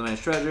trash, another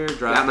man's treasure.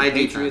 Dropped the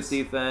Patriots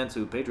defense.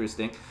 Who Patriots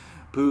stink.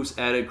 Poofs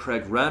added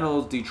Craig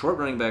Reynolds, Detroit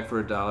running back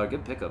for $1.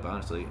 Good pickup,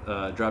 honestly.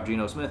 Dropped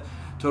Geno Smith.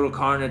 Total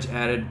Carnage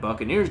added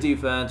Buccaneers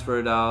defense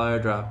for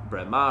 $1. Dropped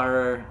Brett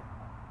Maher.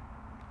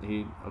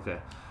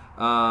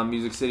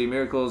 Music City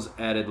Miracles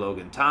added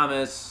Logan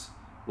Thomas.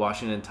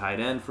 Washington tight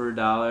end for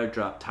 $1.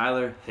 Dropped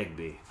Tyler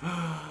Higbee.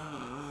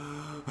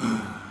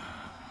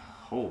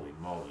 Holy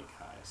moly,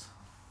 guys.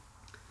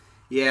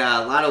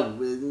 Yeah, a lot of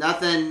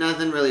nothing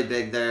really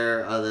big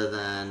there other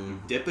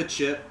than dip a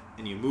chip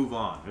and you move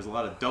on. There's a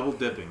lot of double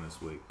dipping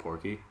this week,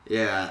 Porky.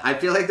 Yeah, I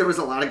feel like there was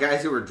a lot of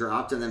guys who were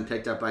dropped and then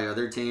picked up by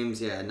other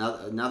teams. Yeah,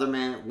 another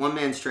man, one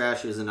man's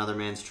trash is another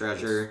man's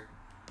treasure.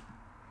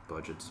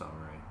 Budget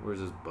summary. Where's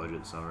this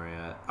budget summary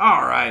at?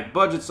 All right,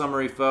 budget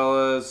summary,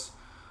 fellas.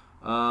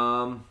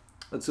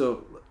 Let's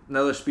go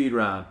another speed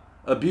round.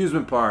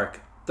 Abusement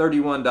Park,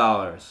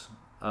 $31.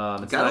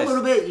 It's got nice. a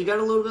little bit. You got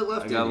a little bit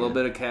left. I got a little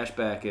bit of cash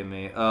back in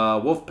me.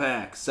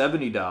 Wolfpack,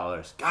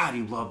 $70. God,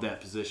 you love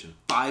that position.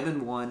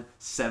 5-1,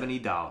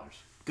 $70.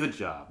 Good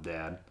job,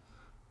 Dad.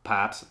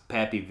 Pops,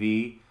 Pappy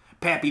V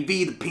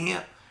the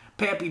pimp,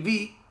 Pappy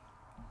V.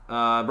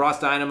 Ross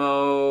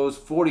Dynamos,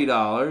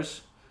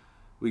 $40.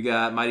 We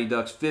got Mighty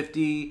Ducks,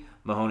 $50.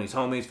 Mahoney's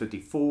Homies,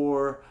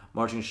 $54.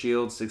 Marching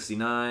Shields,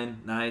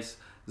 $69. Nice.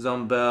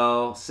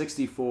 Zumbell,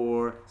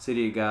 $64.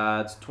 City of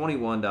Gods,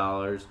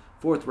 $21.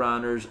 Fourth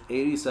rounders,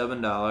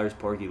 $87.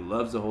 Porky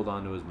loves to hold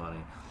on to his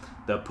money.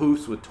 The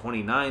Poofs with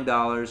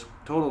 $29.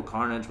 Total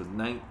Carnage with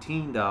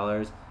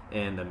 $19.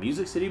 And the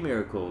Music City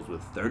Miracles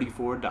with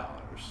 $34.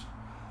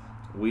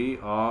 We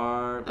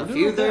are a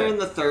few there in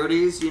the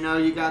 30s.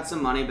 You got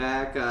some money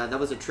back. That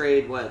was a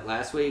trade,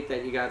 last week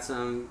that you got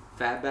some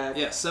fat back?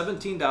 Yeah,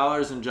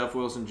 $17 in Jeff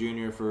Wilson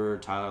Jr. for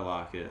Tyler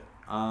Lockett.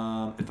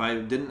 If I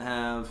didn't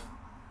have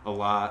a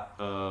lot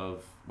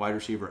of wide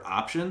receiver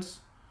options,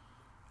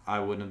 I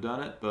wouldn't have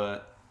done it,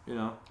 but,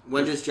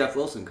 When does Jeff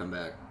Wilson come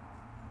back?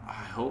 I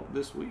hope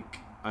this week.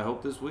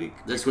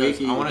 This week?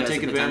 I want to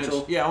take advantage.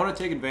 Yeah, I want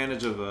to take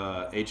advantage of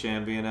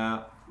HM being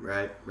out.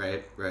 Right.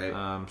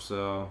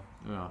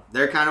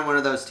 They're kind of one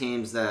of those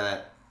teams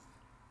that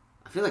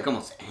I feel like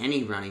almost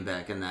any running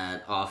back in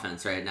that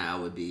offense right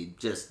now would be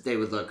they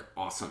would look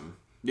awesome.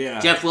 Yeah.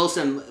 Jeff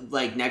Wilson,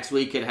 next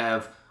week, could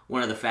have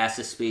one of the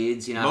fastest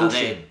speeds.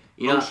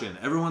 Motion.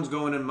 Everyone's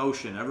going in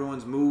motion.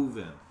 Everyone's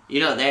moving.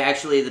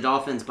 The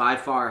Dolphins by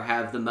far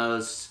have the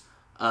most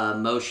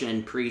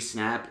motion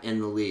pre-snap in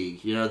the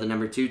league. The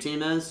number 2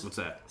 team is? What's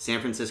that? San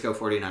Francisco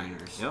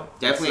 49ers. Yep.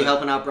 Definitely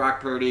helping out Brock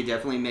Purdy.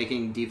 Definitely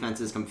making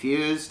defenses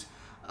confused.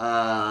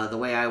 The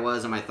way I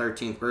was on my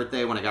 13th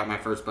birthday when I got my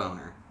first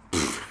boner.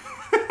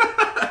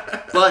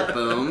 But,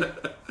 boom.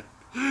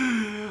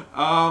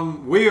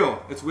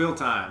 It's wheel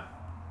time.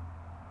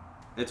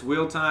 It's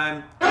wheel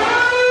time.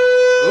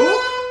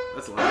 Oh,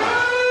 that's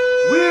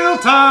loud. Wheel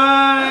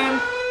time!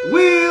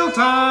 Wheel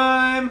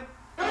time!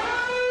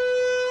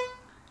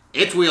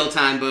 It's wheel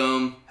time,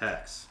 boom.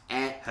 Hex.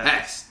 Hex.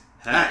 Hex.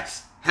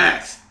 Hex.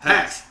 Hex.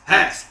 Hex.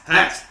 Hex.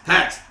 Hex.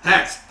 Hex.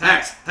 Hex.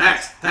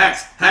 Hex.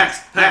 Hex.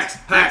 Hex. Hex.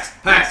 Hex.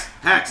 Hex.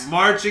 Hex.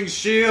 Marching marching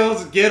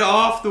shields, get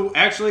off the.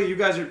 Actually, you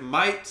guys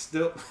might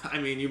still. I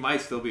mean, you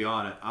might still be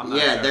on it. I'm not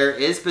sure. There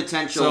is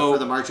potential for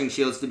the marching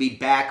shields to be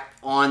back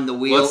on the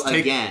wheel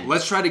again.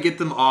 Let's try to get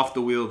them off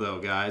the wheel, though,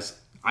 guys.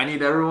 I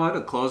need everyone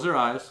to close their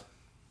eyes,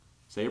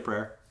 say a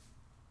prayer.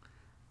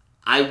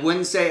 I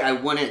wouldn't say I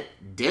wouldn't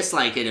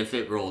dislike it if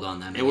it rolled on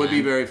them. It would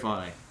be very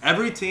funny.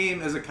 Every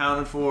team is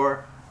accounted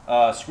for.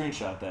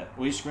 Screenshot that.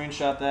 Will you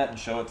screenshot that and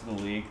show it to the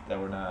league that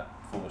we're not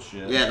full of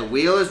shit? Yeah, the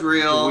wheel is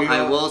real.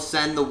 I will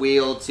send the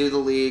wheel to the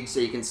league so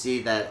you can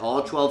see that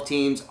all 12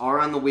 teams are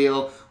on the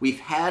wheel. We've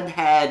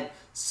had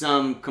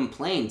some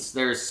complaints.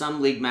 There's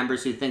some league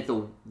members who think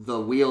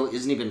the wheel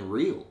isn't even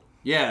real.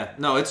 Yeah,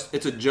 no, it's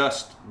a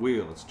just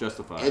wheel. It's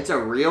justified. It's a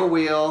real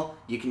wheel.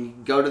 You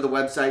can go to the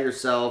website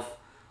yourself.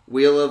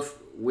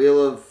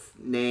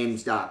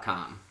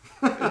 Wheelofnames.com.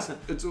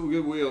 It's a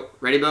good wheel.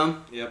 Ready,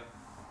 Boom? Yep.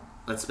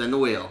 Let's spin the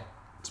wheel.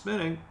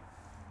 Spinning.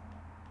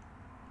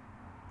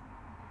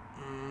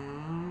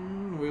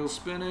 Wheel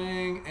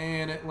spinning,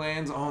 and it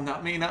lands. Oh,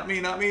 not me, not me,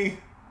 not me.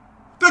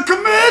 The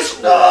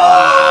commish!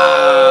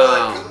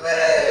 No! The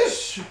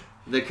commish!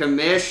 The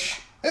commish.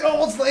 It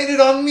almost landed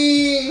on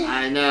me.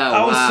 I know.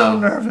 I was so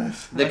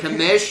nervous. The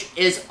commish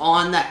is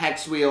on the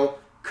hex wheel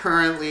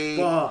currently.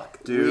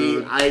 Fuck,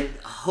 dude. I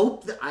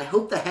hope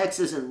the hex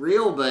isn't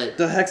real, but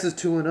the hex is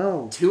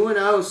 2-0.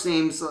 2-0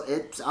 seems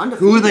it's undefeated.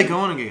 Who are they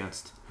going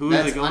against?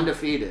 That's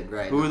undefeated,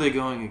 right? Who are they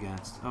going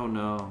against? Oh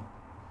no.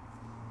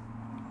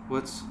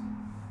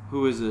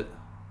 Who is it?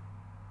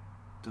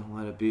 Don't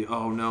let it be.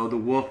 Oh no, the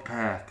Wolf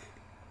Pack.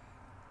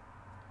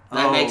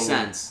 That makes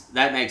sense.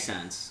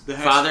 The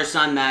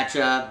father-son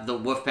matchup. The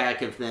Wolfpack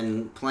have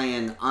been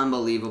playing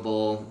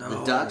unbelievable. No.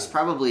 The Ducks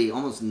probably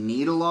almost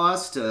need a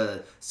loss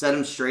to set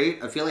them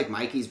straight. I feel like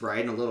Mikey's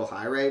riding a little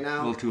high right now.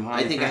 A little too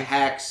high. I think a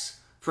hex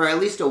for at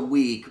least a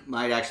week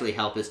might actually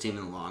help his team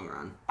in the long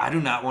run. I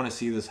do not want to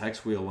see this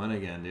hex wheel win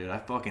again, dude. I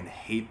fucking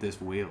hate this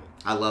wheel.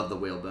 I love the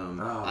wheel,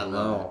 Boom. I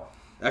love it.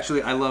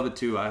 Actually, I love it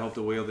too. I hope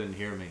the wheel didn't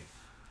hear me.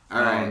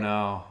 All right. Oh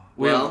no.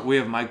 We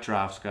have mic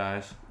drops,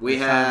 guys. We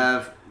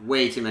have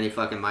way too many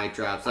fucking mic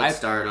drops. Let's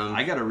start them.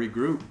 I gotta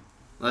regroup.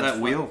 That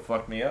wheel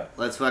fucked me up.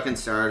 Let's fucking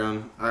start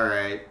them. All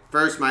right.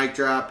 First mic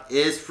drop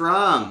is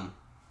from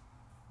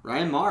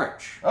Ryan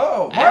March.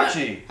 Oh,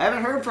 Marchie.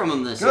 Haven't heard from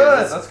him this year.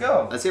 Good. Let's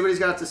go. Let's see what he's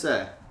got to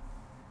say.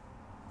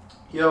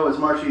 Yo, it's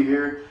Marchie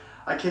here.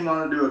 I came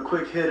on to do a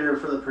quick hitter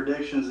for the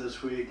predictions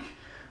this week.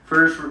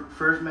 First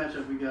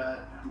matchup we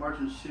got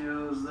Marching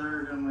Shields.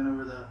 They're gonna win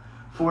over the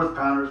fourth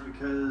pounders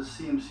because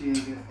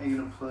CMC ain't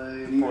gonna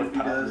play, and even if he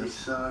does, he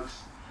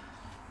sucks.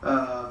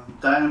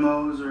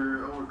 Dynamos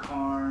are over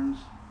Carnes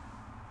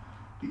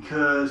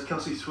because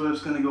Kelsey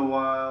Swift's gonna go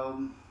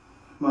wild.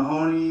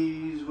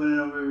 Mahoney's winning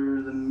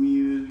over the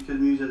Muse because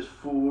Muse has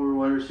 4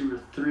 wide receiver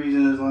 3s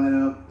in his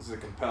lineup. This is a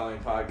compelling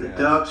podcast. The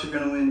Ducks are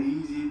gonna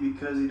win easy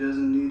because he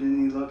doesn't need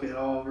any luck at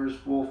all versus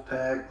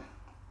Wolfpack.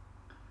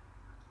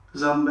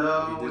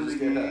 Zumbel wins the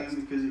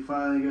game because he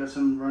finally got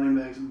some running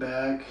backs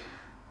back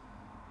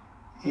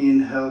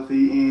and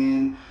healthy,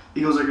 and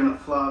Eagles are going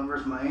to flop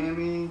versus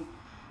Miami.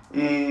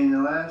 And the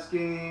last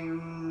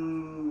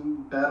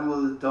game, battle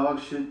of the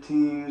dog shit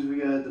teams, we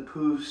got the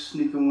Poofs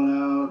sneaking one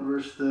out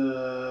versus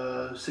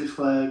the Six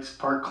Flags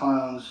Park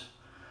Clowns.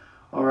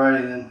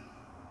 Alrighty then.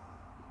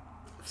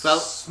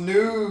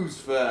 Snooze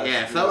fest.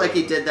 Yeah, it felt like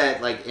he did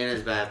that like in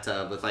his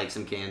bathtub with like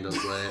some candles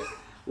lit.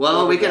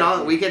 Well, we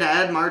can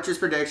add March's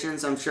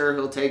predictions. I'm sure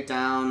he'll take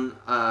down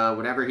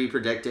whatever he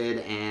predicted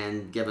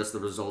and give us the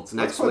results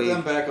next week.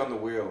 Let's put them back on the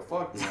wheel.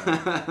 Fuck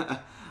yeah.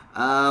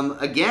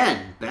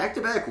 Again,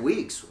 back-to-back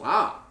weeks.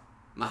 Wow.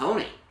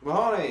 Mahoney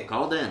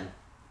called in.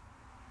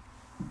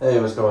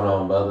 Hey, what's going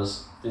on,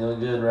 Bubbas? Feeling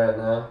good right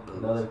now.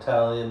 Another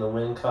tally in the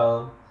win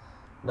column.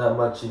 Not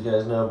much you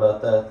guys know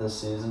about that this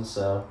season,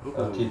 so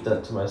I'll keep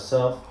that to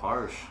myself.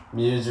 Harsh.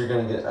 Muse, you're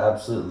going to get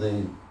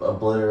absolutely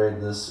obliterated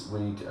this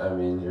week. I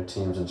mean, your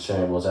team's in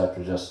shambles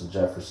after Justin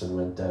Jefferson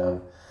went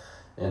down.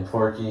 And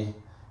Porky,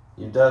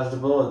 you dodged a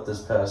bullet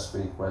this past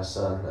week, my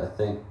son. I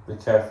think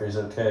McCaffrey's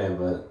okay,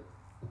 but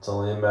it's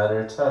only a matter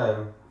of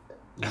time.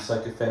 You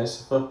suck at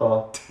fantasy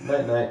football.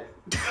 Night-night.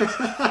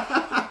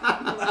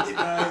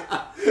 Night-night.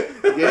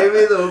 Gave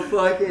me the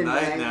fucking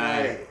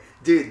night-night.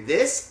 Dude,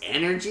 this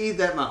energy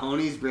that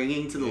Mahoney's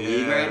bringing to the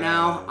league right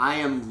now, I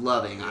am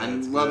loving. Yeah,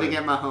 I'm loving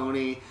it,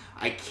 Mahoney.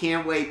 I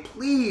can't wait.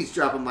 Please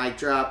drop a mic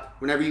drop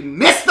whenever you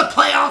miss the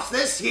playoffs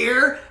this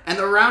year and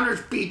the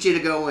Rounders beat you to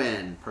go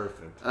in.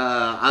 Perfect.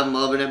 I'm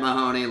loving it,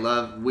 Mahoney.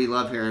 We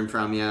love hearing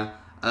from you.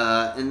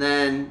 And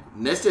then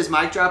missed his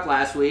mic drop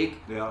last week,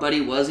 but he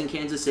was in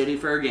Kansas City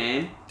for a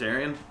game.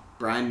 Darian?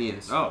 Brian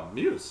Muse. Oh,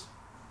 Muse.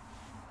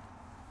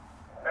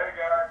 Hey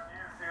guys,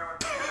 Muse here with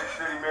the Music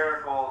City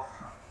Miracles.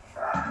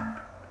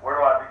 Where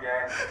do I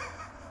begin?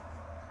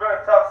 It's been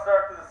a tough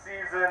start to the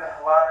season. A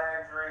lot of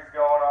injuries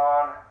going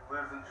on.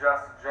 Losing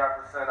Justin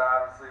Jefferson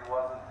obviously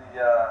wasn't the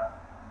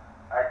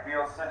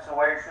ideal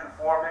situation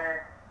for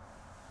me.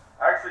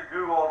 I actually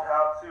Googled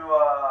how to,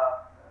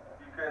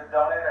 if you could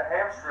donate a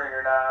hamstring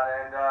or not,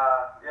 and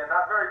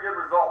not very good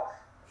results.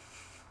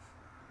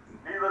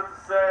 Needless to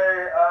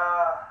say,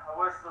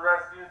 wish the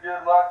rest of you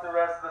good luck the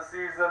rest of the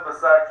season.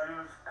 Besides you,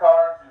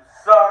 Cards, you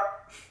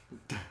suck.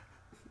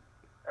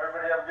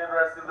 Everybody have a good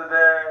rest of the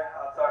day.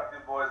 I'll talk to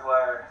you boys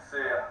later.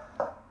 See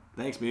ya.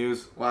 Thanks,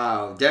 Muse.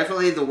 Wow,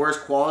 definitely the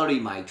worst quality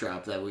mic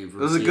drop that we've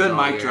received. It was a good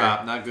all mic year.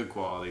 drop, not good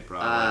quality,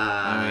 probably.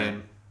 I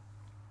mean,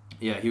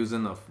 yeah, he was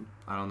in a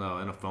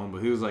phone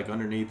booth. He was like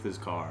underneath his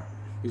car.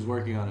 He was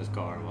working on his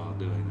car while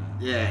doing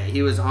that. Yeah,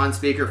 he was on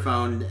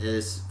speakerphone.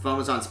 His phone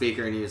was on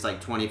speaker, and he was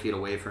like 20 feet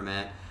away from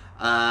it.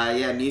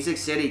 Yeah, Music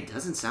City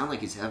doesn't sound like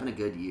he's having a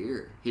good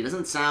year. He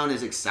doesn't sound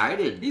as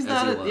excited He's as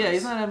not. he was. Yeah,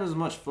 he's not having as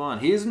much fun.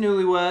 He is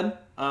newlywed,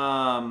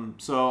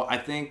 so I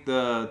think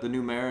the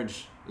new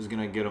marriage is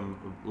gonna get him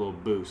a little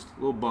boost, a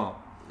little bump.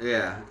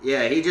 Yeah,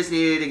 he just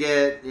needed to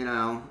get,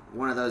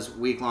 one of those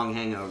week-long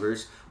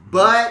hangovers.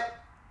 But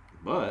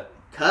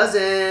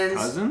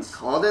Cousins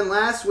called in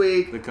last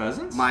week. The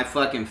Cousins? My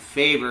fucking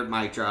favorite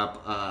mic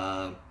drop.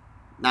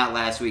 Not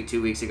last week,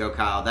 2 weeks ago,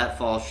 Kyle. That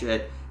fall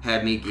shit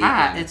had me geeking.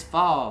 Hi, it's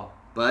fall.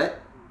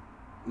 But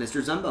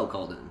Mr. Zumbo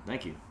called in.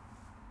 Thank you.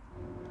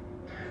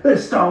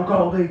 This Stone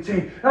Cold ET,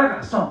 I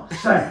got something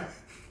to say.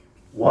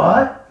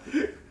 What?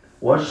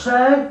 What'd you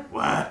say?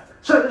 What?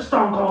 Say this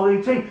Stone Cold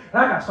ET, and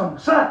I got something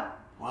to say.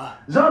 What?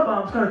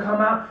 Zumbo's gonna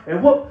come out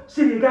and whoop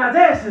City of God's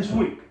ass this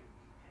week.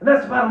 And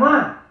that's the bottom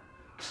line.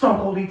 Stone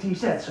Cold ET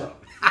said so.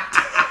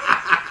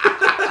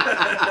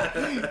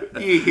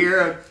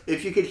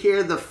 If you could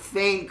hear the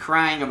faint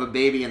crying of a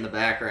baby in the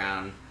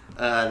background,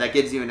 that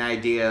gives you an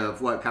idea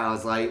of what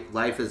Kyle's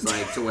life is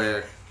like, to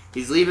where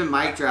he's leaving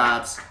mic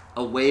drops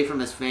away from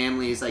his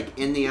family. He's like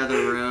in the other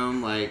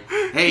room, like,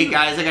 hey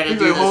guys, I gotta do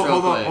this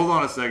real quick. Hold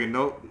on a second.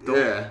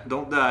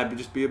 Don't die.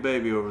 Just be a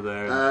baby over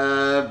there.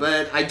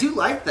 But I do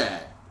like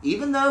that.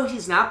 Even though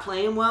he's not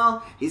playing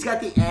well, he's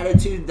got the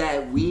attitude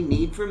that we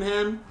need from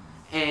him,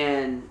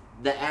 and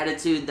the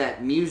attitude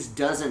that Muse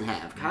doesn't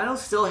have. Kyle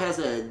still has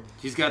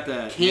He's got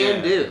that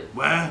do.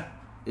 What?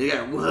 He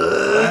got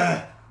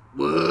what?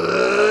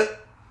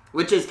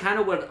 Which is kind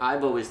of what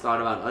I've always thought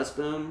about us,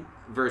 Boom,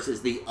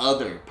 versus the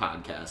other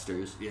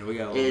podcasters. Yeah, we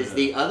got a little Is bit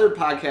the other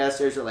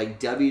podcasters are like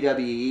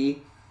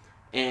WWE,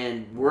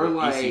 and we're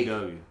like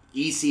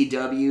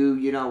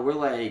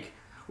ECW.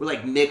 We're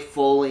like Mick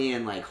Foley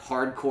and like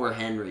Hardcore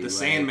Henry. The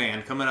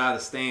Sandman coming out of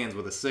the stands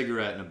with a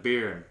cigarette and a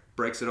beer and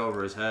breaks it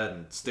over his head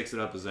and sticks it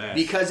up his ass.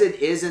 Because it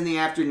is in the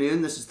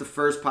afternoon, this is the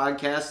first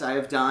podcast I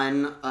have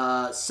done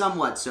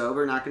somewhat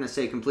sober. Not going to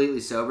say completely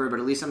sober, but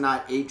at least I'm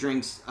not 8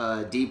 drinks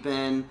deep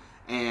in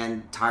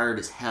and tired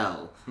as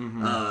hell.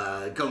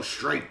 Mm-hmm. Go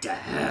straight to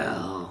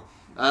hell.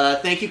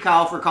 Thank you,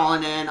 Kyle, for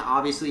calling in.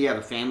 Obviously, you have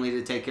a family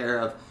to take care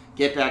of.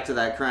 Get back to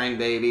that crying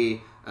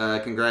baby.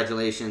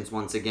 Congratulations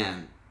once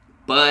again.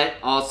 But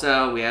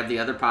also, we have the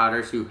other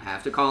Potters who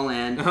have to call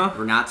in. Uh-huh.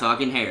 We're not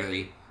talking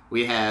Harry.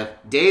 We have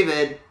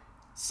David.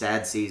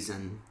 Sad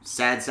season.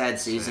 Sad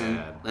season.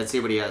 Sad. Let's see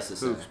what he has to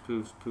say.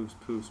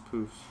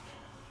 Poofs.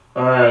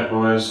 Alright,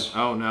 boys.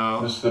 Oh,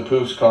 no. This is the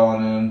Poofs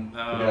calling in. We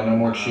got no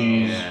more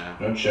cheese,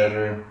 no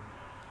cheddar.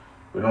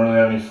 We don't really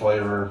have any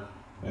flavor.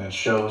 And it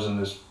shows in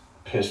this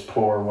piss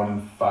poor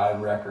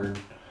 1-5 record.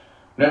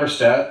 Never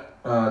sat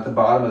at the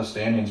bottom of the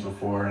standings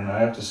before, and I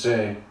have to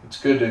say, it's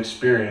good to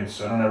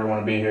experience. I don't ever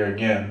want to be here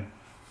again.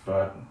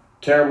 But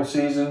terrible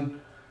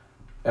season.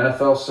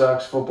 NFL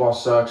sucks, football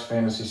sucks,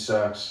 fantasy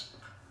sucks.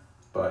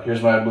 But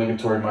here's my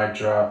obligatory mic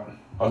drop.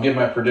 I'll give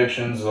my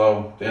predictions,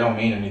 though they don't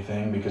mean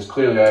anything, because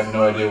clearly I have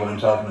no idea what I'm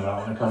talking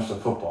about when it comes to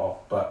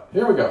football. But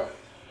here we go.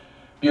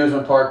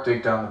 Buesman Park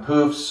take down the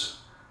Poofs.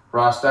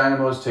 Ross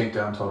Dynamos take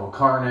down Total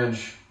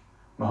Carnage.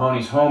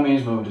 Mahoney's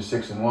Homies move to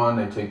 6-1.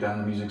 They take down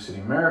the Music City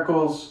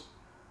Miracles.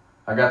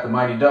 I got the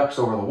Mighty Ducks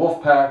over the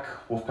Wolfpack.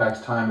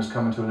 Wolfpack's time is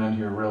coming to an end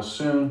here real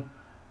soon.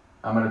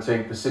 I'm going to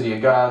take the City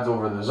of Gods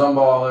over the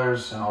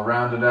Zumballers, and I'll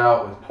round it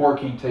out with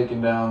Porky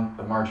taking down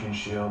the Marching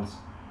Shields.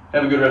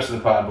 Have a good rest of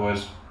the pod,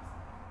 boys.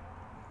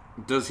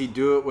 Does he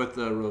do it with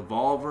a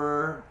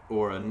revolver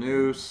or a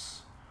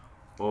noose?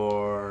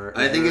 Or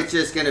I think it's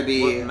just going to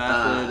be... What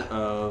method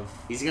of...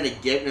 He's going to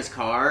get in his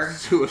car.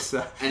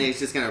 Suicide. And he's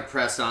just going to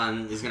press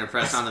on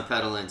the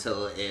pedal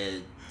until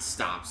it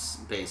stops,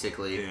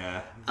 basically.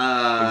 Yeah.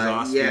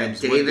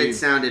 David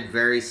sounded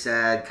very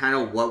sad. Kind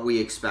of what we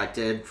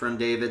expected from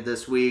David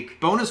this week.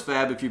 Bonus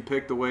fab if you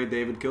pick the way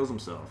David kills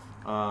himself.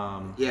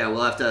 Yeah,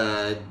 we'll have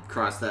to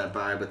cross that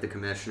by with the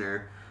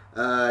commissioner.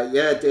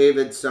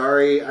 David,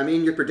 sorry. I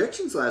mean, your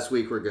predictions last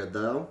week were good,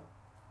 though.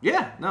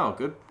 Yeah, no,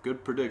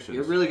 good predictions.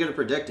 You're really good at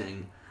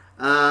predicting.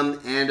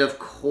 And of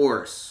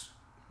course,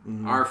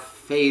 our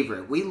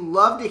favorite. We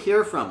love to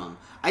hear from him.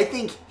 I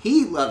think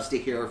he loves to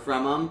hear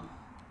from him.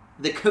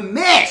 The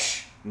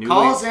commish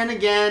calls in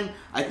again.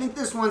 I think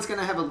this one's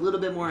going to have a little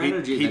bit more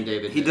energy than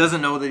David did. He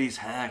doesn't know that he's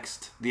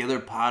hexed. The other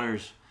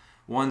Potters,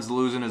 one's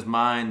losing his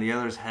mind, the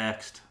other's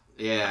hexed.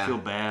 Yeah. I feel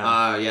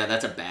bad. Yeah,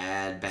 that's a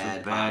bad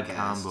bad podcast.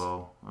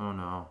 combo. Oh,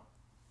 no.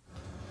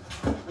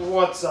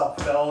 What's up,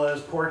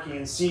 fellas? Porky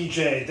and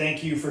CJ,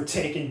 thank you for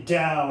taking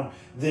down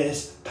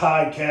this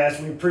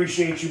podcast. We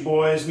appreciate you,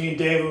 boys. Me and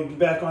David will be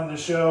back on the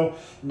show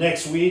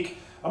next week.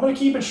 I'm going to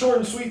keep it short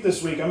and sweet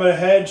this week. I'm going to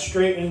head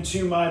straight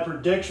into my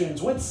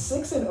predictions. Went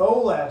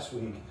 6-0 last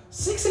week.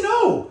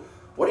 6-0!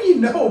 What do you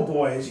know,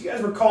 boys? You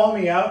guys were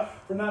calling me out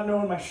for not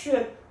knowing my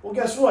shit. Well,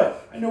 guess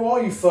what? I know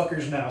all you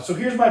fuckers now. So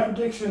here's my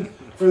prediction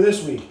for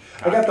this week.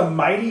 I got the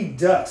Mighty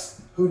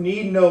Ducks, who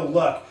need no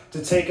luck,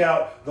 to take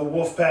out the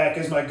Wolfpack,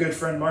 as my good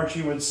friend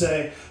Marchie would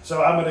say.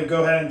 So I'm going to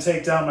go ahead and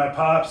take down my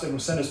Pops, and we'll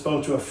send us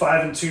both to a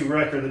 5-2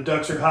 record. The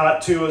Ducks are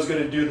hot. Tua's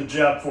going to do the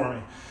job for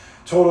me.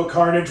 Total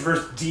Carnage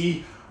versus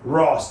D.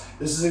 Ross.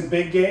 This is a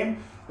big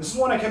game. This is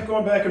one I kept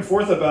going back and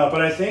forth about,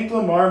 but I think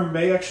Lamar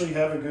may actually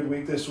have a good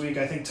week this week.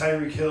 I think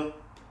Tyreek Hill...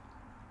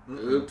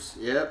 Oops.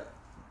 Yep.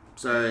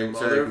 Sorry,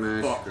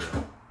 man.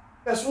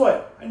 Guess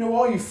what? I know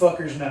all you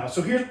fuckers now.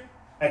 So here's...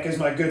 as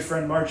my good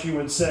friend Marchie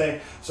would say.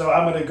 So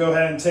I'm going to go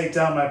ahead and take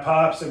down my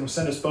Pops, and we'll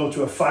send us both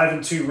to a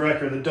 5-2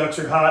 record. The Ducks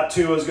are hot.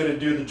 Tua's going to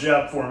do the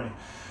job for me.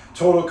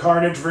 Total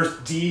Carnage versus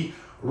D.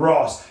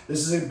 Ross.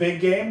 This is a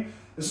big game.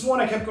 This is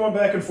one I kept going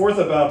back and forth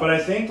about, but I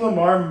think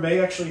Lamar may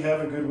actually have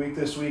a good week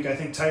this week. I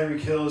think Tyreek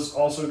Hill is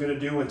also going to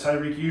do what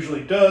Tyreek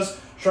usually does.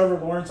 Trevor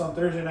Lawrence on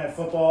Thursday Night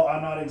Football,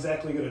 I'm not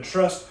exactly going to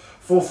trust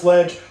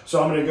full-fledged,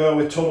 so I'm going to go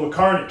with Total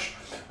Carnage.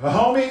 The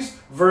homies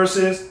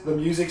versus the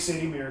Music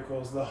City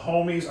Miracles. The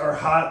homies are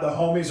hot. The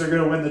homies are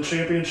going to win the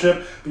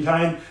championship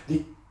behind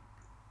the...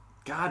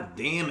 God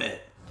damn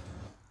it.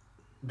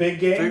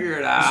 Big game. Figure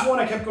it out. This is one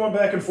I kept going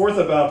back and forth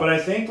about, but I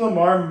think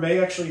Lamar may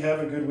actually have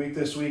a good week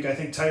this week. I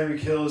think Tyreek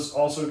Hill is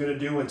also going to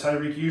do what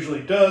Tyreek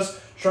usually does.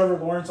 Trevor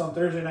Lawrence on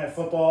Thursday Night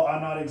Football,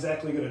 I'm not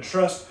exactly going to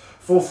trust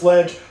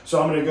full-fledged,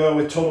 so I'm going to go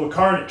with Total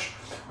Carnage.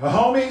 The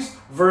homies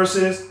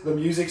versus the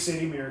Music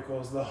City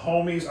Miracles. The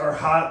homies are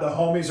hot. The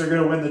homies are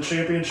going to win the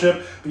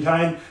championship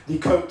behind the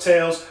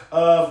coattails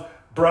of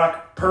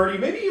Brock Purdy.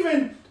 Maybe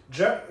even...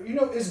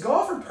 is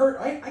Goff or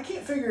Purdy? I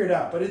can't figure it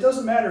out, but it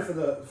doesn't matter for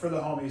the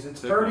homies.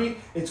 It's Purdy,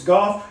 it's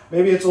Goff,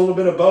 maybe it's a little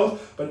bit of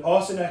both, but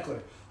Austin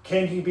Eckler.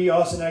 Can he be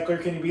Austin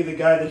Eckler? Can he be the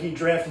guy that he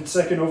drafted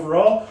second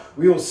overall?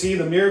 We will see.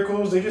 The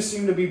Miracles, they just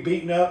seem to be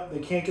beaten up. They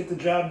can't get the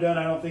job done,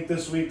 I don't think,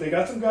 this week. They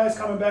got some guys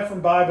coming back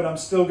from bye, but I'm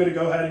still going to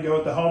go ahead and go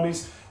with the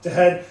homies to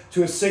head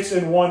to a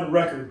 6-1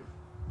 record.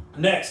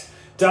 Next,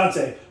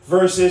 Dante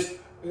versus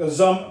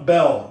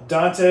Zumbell.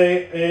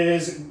 Dante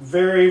is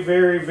very,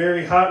 very,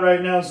 very hot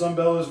right now.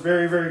 Zumbell is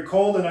very, very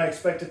cold, and I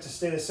expect it to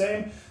stay the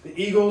same. The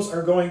Eagles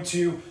are going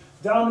to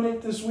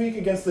dominate this week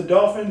against the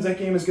Dolphins. That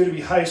game is going to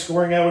be high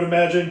scoring, I would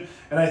imagine,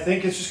 and I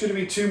think it's just going to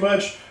be too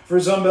much for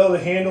Zumbell to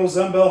handle.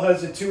 Zumbell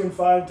heads to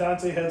 2-5.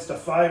 Dante heads to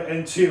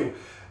 5-2.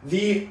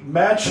 The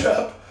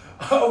matchup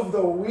of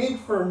the week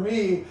for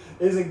me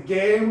is a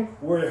game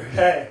where,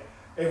 hey,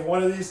 if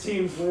one of these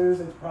teams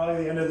lose, it's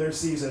probably the end of their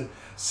season.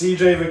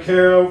 CJ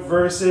Vaccaro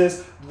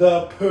versus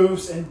the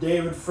Poofs and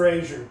David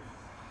Frazier.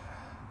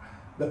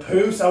 The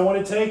Poofs, I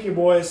want to take you,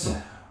 boys.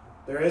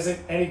 There isn't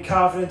any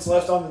confidence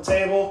left on the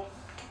table.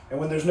 And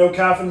when there's no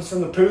confidence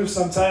from the Poofs,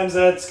 sometimes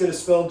that's going to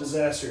spell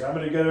disaster. I'm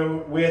going to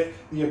go with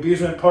the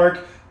Abusement Park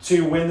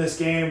to win this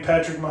game.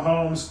 Patrick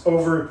Mahomes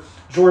over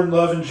Jordan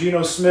Love and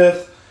Geno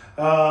Smith.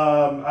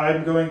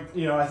 I'm going,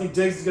 I think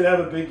Diggs is going to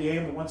have a big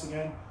game, but once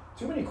again,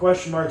 too many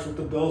question marks with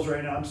the Bills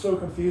right now. I'm so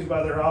confused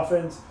by their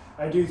offense.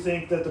 I do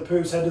think that the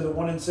Poofs head to the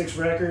 1-6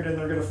 record and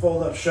they're going to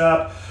fold up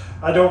shop.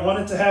 I don't want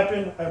it to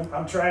happen.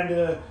 I'm trying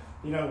to,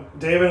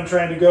 David, I'm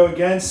trying to go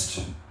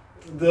against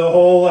the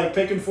whole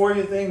picking for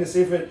you thing to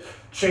see if it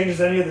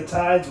changes any of the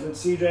tides, but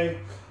CJ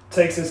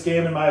takes this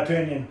game in my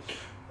opinion.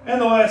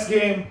 And the last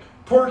game,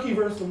 Porky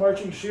versus the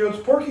Marching Shields.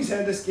 Porky's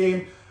had this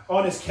game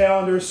on his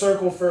calendar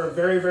circled for a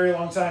very, very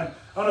long time.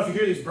 I don't know if you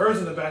hear these birds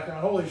in the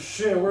background. Holy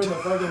shit, we're in the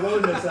fucking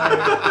wilderness out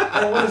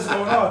here. What is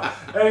going on?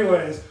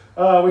 Anyways,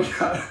 we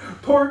got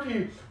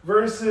Porky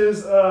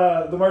versus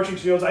the Marching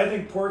Shields. I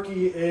think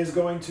Porky is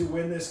going to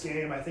win this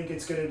game. I think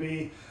it's going to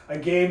be a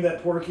game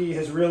that Porky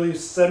has really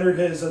centered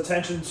his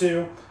attention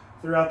to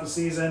throughout the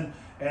season.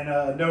 And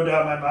no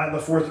doubt in my mind, the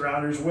fourth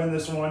rounders win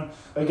this one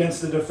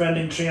against the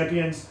defending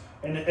champions.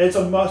 And it's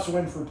a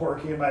must-win for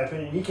Porky, in my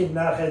opinion. He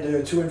cannot head to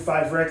a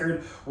 2-5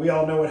 record. We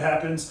all know what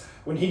happens.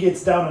 When he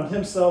gets down on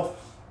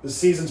himself, the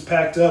season's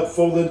packed up,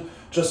 folded,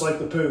 just like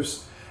the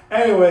Poofs.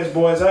 Anyways,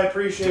 boys, I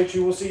appreciate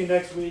you. We'll see you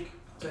next week.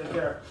 Take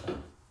care.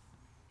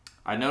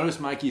 I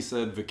noticed Mikey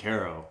said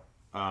Vaccaro.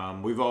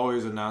 We've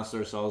always announced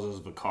ourselves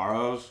as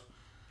Vaccaros,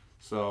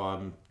 so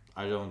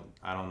I don't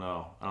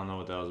know. I don't know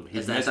what that was.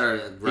 Is that our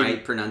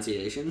right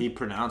pronunciation? He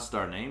pronounced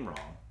our name wrong.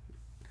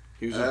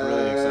 He was just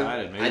really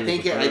excited. Maybe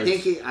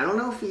I don't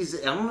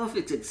know if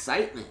it's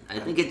excitement. I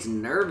think it's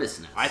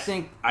nervousness. I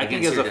think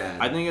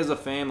as a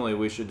family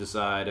we should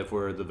decide if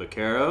we're the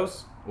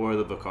Vaccaros or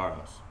the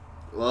Vaccaros.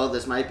 Well,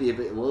 this might be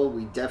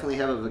we definitely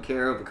have a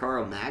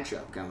Vaccaro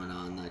matchup coming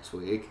on next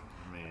week.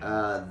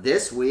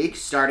 This week,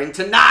 starting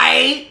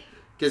tonight,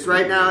 because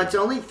right now it's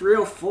only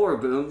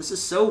 3:04. Boom! This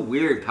is so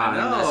weird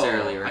potting this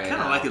early right now. I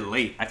kind of like it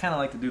late. I kind of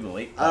like to do the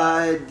late.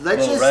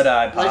 Let's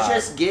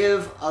just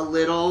give a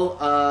little.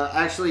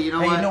 Actually, you know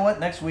what? Hey, you know what?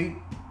 Next week,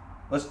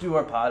 let's do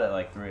our pod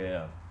at 3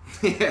 a.m.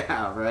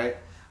 Yeah, right.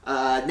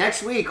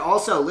 Next week,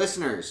 also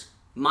listeners,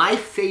 My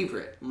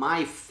favorite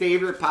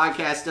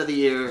podcast of the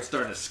year,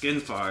 Starting a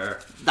skin fire.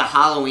 the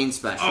Halloween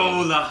special.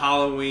 Oh, the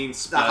Halloween The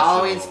special.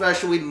 Halloween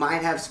special. We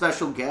might have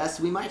special guests.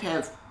 We might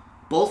have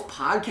both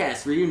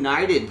podcasts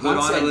reunited Put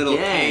once on a little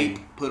again.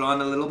 cape. Put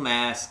on a little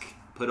mask.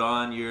 Put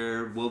on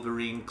your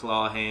Wolverine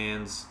claw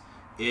hands.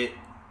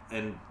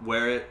 And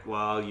wear it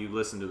while you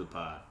listen to the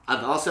pod.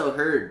 I've also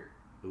heard.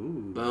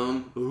 Ooh.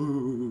 Boom.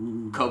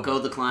 Ooh. Coco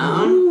the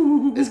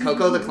Clown. Is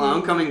Coco the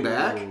Clown coming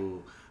back?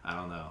 Ooh. I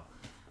don't know.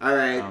 All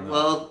right.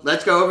 Well,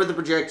 let's go over the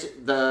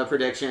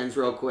predictions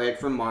real quick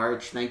from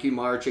March. Thank you,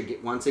 March,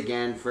 once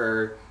again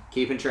for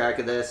keeping track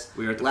of this.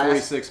 We are at the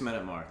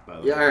 46-minute mark, by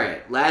the way. Yeah. All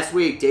right. Last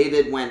week,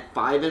 David went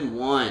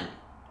 5-1,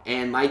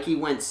 and Mikey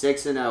went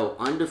 6-0,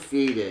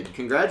 undefeated.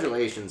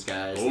 Congratulations,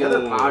 guys. The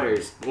other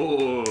Potters,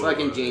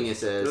 fucking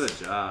geniuses.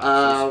 Good job.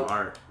 So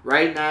smart.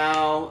 Right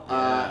now,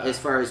 as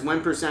far as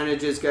win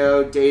percentages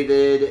go,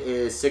 David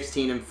is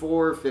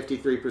 16-4,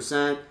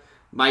 53%.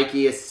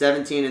 Mikey is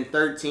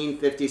 17-13,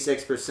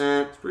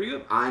 56%. It's pretty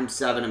good. I'm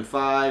 7-5,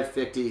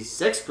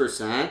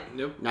 56%.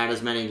 Yep. Not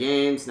as many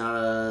games, not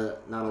a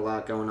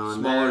lot going on.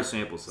 Smaller there.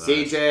 sample size.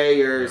 CJ,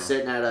 you're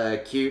sitting at a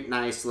cute,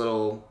 nice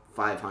little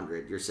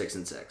 500. You're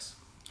 6-6. That's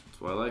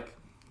what I like.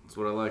 That's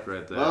what I like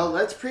right there. Well,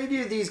 let's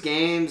preview these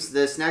games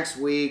this next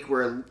week.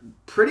 We're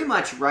pretty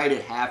much right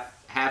at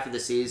half of the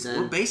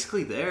season. We're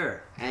basically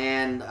there.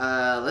 And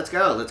let's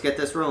go. Let's get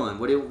this rolling.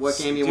 What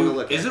game you want to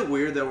look at? Is it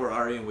weird that we're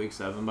already in week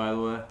 7, by the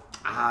way?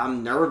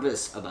 I'm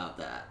nervous about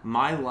that.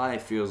 My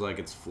life feels like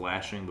it's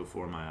flashing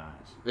before my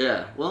eyes.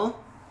 Yeah.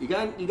 Well, you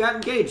got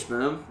engaged,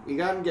 boom. You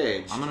got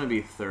engaged. I'm gonna be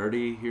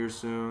 30 here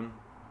soon.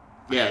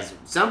 Yeah,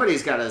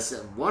 somebody's got to.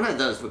 One of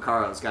those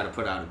Vacaros got to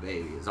put out a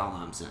baby. Is all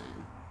I'm saying.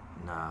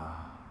 Nah.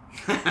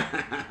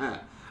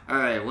 All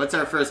right. What's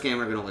our first game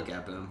we're gonna look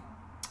at, boom?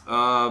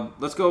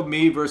 Let's go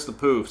me versus the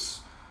Poofs.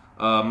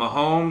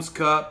 Mahomes,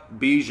 Cup,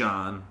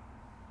 Bijan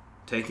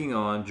taking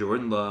on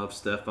Jordan Love,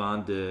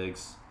 Stephon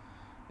Diggs,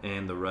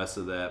 and the rest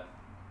of that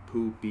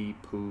Poopy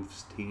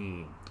Poofs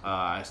team.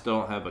 I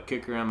still don't have a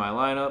kicker in my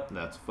lineup.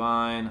 That's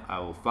fine. I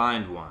will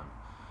find one.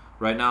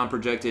 Right now I'm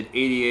projected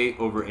 88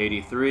 over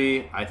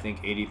 83. I think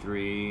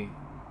 83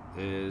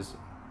 is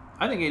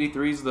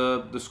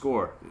the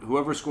score.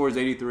 Whoever scores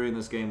 83 in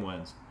this game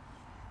wins.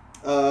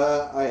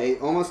 I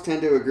almost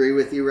tend to agree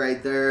with you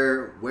right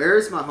there.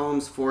 Where's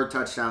Mahomes' 4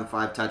 touchdown,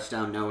 5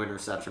 touchdown, no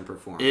interception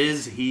performance?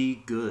 Is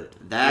he good?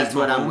 That's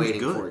what I'm waiting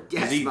for.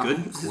 Yes, is he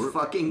Mahomes good? Is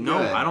fucking No,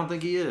 good. I don't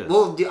think he is.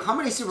 Well, how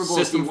many Super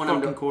Bowls do you want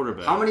him to?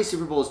 Quarterback. How many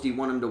Super Bowls do you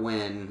want him to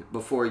win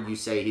before you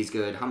say he's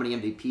good? How many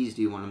MVPs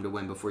do you want him to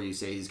win before you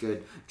say he's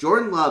good?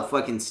 Jordan Love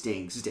fucking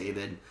stinks,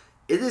 David.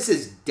 This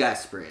is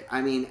desperate.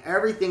 I mean,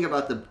 everything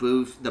about the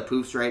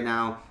Poofs right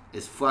now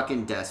is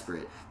fucking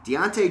desperate.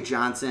 Deontay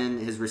Johnson,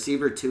 his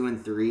receiver 2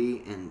 and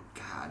 3, and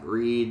God,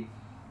 Reed.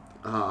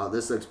 Oh,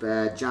 this looks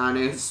bad.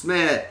 Jonnu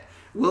Smith.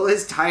 Will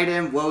his tight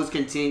end woes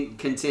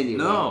continue?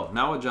 No,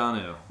 not with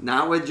Jonnu.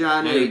 Not with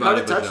Jonnu. He caught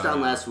a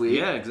touchdown last week.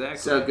 Yeah, exactly.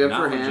 So good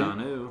not for him.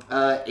 With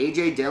Jonnu.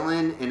 A.J.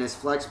 Dillon in his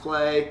flex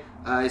play.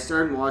 He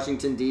started in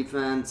Washington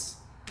defense.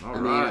 All I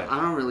mean, right.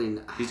 I don't really.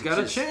 He's got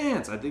a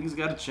chance. I think he's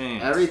got a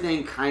chance.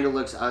 Everything kind of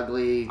looks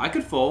ugly. I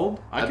could fold.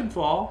 I could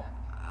fall.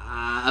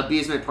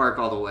 Abusement Park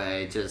all the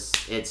way.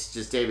 It's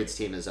just David's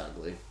team is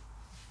ugly.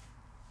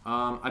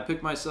 I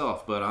picked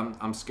myself, but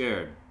I'm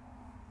scared.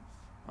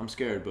 I'm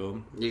scared,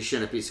 boom. You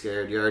shouldn't be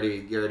scared. You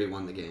already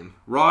won the game.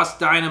 Ross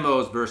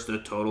Dynamos versus the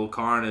Total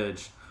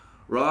Carnage.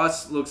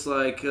 Ross looks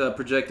like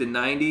projected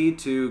 90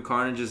 to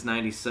Carnage's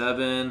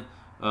 97.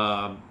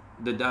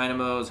 The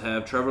Dynamos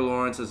have Trevor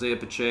Lawrence, Isaiah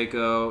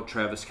Pacheco,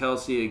 Travis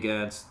Kelce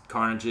against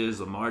Carnage's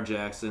Lamar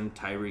Jackson,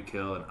 Tyreek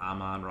Hill, and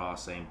Amon-Ra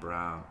St.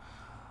 Brown.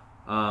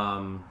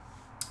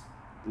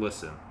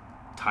 Listen,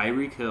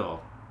 Tyreek Hill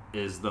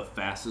is the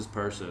fastest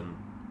person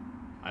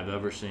I've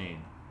ever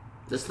seen.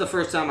 This is the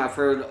first time I've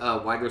heard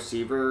a wide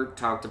receiver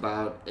talked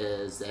about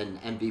as an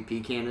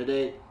MVP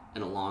candidate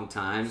in a long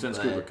time. Since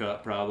Cooper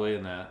Kupp, probably,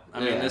 in that. I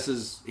Yeah. mean,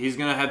 he's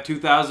going to have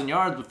 2,000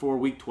 yards before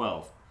week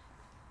 12.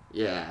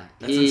 Yeah,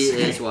 That's he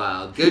insane. is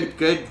wild.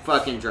 Good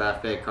fucking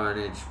draft pick,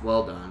 Carnage.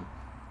 Well done.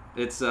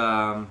 It's,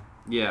 I'm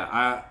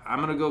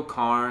going to go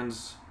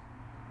Carnes.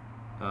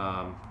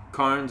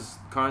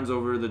 Carnes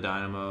over the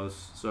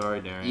Dynamos.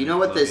 Sorry, Darren. You know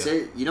what this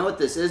is? You know what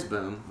this is,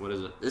 Boom? What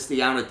is it? This is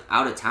the out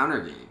of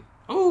towner game.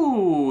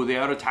 Ooh, the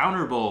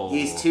out-of-towner bowl.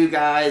 These two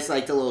guys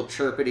like to little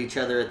chirp at each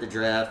other at the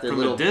draft. They're From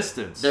little a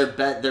distance. They're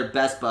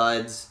best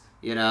buds.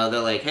 You know,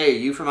 they're like, hey,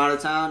 you from out of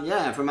town?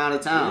 Yeah, I'm from out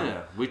of town.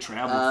 Yeah, we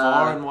traveled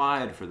far and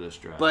wide for this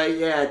draft. But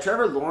yeah,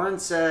 Trevor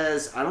Lawrence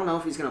says, I don't know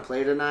if he's going to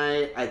play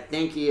tonight. I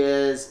think he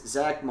is.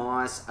 Zach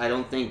Moss, I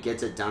don't think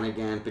gets it done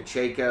again.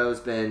 Pacheco's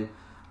been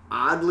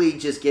oddly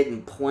just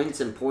getting points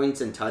and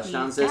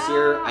touchdowns this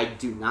year. I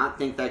do not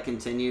think that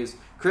continues.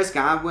 Chris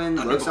Godwin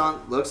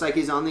looks like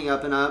he's on the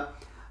up and up.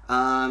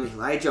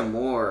 Elijah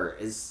Moore,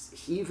 is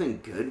he even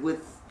good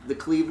with the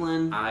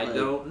Cleveland? I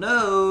don't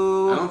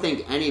know. I don't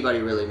think anybody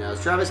really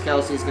knows. Travis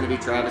Kelce is going to be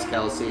Travis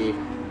Kelce.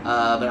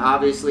 But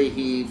obviously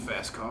he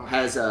Fast car.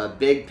 has a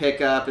big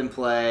pickup in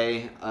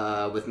play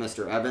with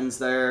Mr. Evans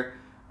there.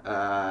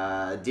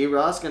 D.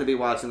 Ross going to be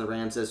watching the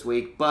Rams this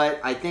week, but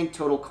I think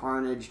Total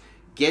Carnage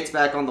gets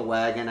back on the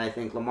wagon. I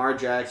think Lamar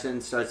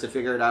Jackson starts to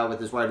figure it out with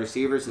his wide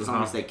receivers as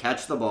long as they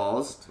catch the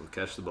balls. So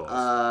catch the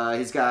balls.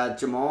 He's got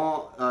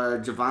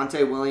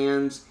Javonte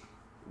Williams.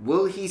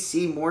 Will he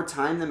see more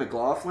time than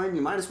McLaughlin?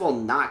 You might as well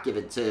not give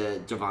it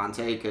to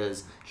Javonte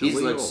because he's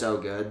looked so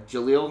good.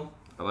 Jaleel?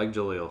 I like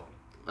Jaleel.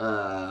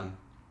 And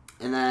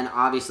then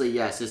obviously,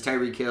 yes, his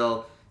Tyreek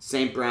Hill,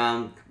 St.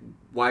 Brown,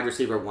 wide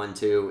receiver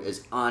 1-2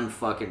 is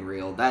unfucking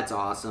real. That's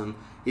awesome.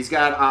 He's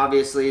got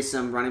obviously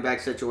some running back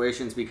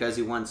situations because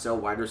he went so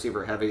wide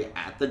receiver heavy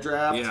at the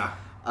draft. Yeah.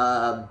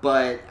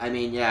 But I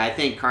mean, yeah, I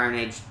think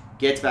Carnage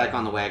gets back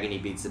on the wagon. He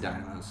beats the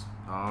Dynamos.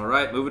 All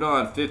right, moving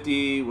on.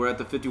 50. We're at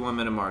the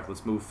 51-minute mark.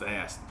 Let's move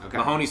fast. Okay.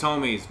 Mahoney's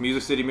homies,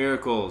 Music City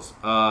Miracles.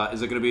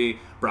 Is it going to be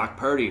Brock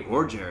Purdy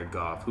or Jared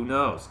Goff? Who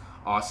knows?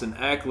 Austin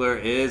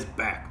Eckler is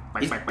back.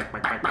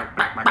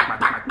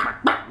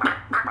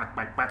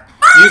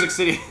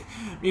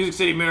 Music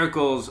City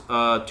Miracles,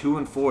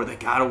 2-4. They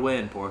gotta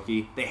win,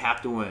 Porky. They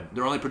have to win.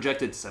 They're only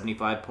projected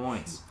 75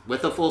 points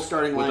With a full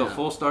starting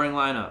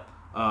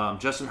lineup.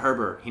 Justin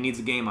Herbert, he needs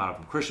a game out of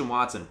him. Christian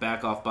Watson,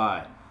 back off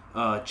by.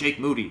 Jake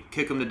Moody,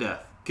 kick him to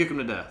death.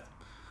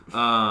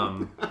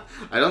 I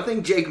don't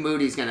think Jake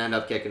Moody's going to end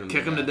up kicking him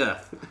to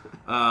death.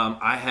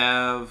 I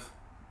have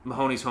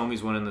Mahoney's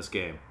homies winning this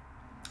game.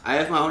 I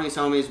have Mahoney's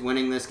homies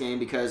winning this game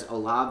because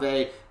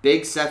Olave,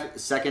 big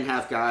second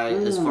half guy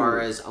as far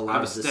as a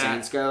lot of the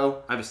Saints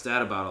go. I have a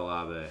stat about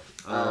Olave.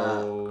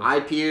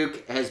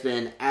 iPuke has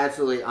been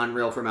absolutely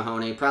unreal for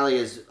Mahoney. Probably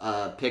his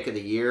pick of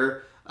the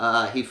year.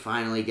 He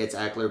finally gets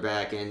Eckler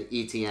back, and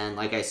ETN,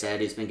 like I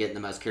said, he's been getting the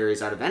most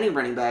carries out of any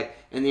running back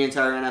in the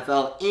entire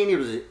NFL,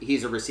 and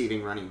he's a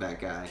receiving running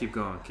back guy. Keep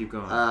going.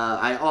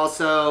 I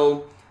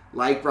also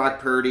like Brock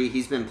Purdy.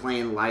 He's been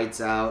playing lights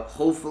out.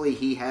 Hopefully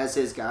he has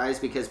his guys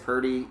because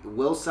Purdy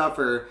will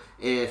suffer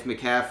if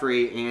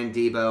McCaffrey and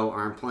Debo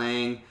aren't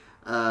playing.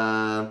 He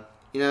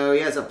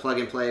has a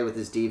plug-and-play with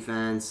his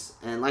defense.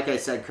 And like I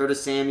said,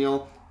 Curtis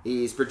Samuel,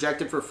 he's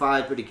projected for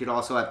 5, but he could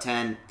also have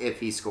 10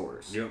 if he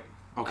scores. Yep.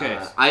 Okay.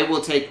 I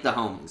will take the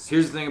homies.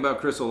 Here's the thing about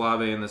Chris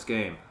Olave in this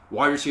game.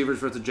 Wide receivers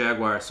versus the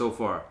Jaguars so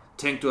far.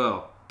 Tank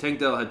Dell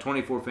had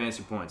 24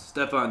 fantasy points.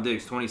 Stephon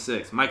Diggs,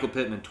 26. Michael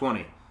Pittman,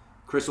 20.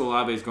 Chris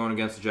Olave is going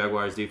against the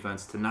Jaguars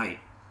defense tonight.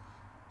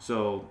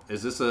 So,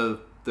 is this a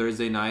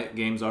Thursday night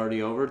game's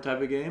already over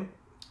type of game?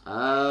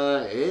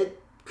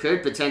 It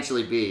could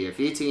potentially be. If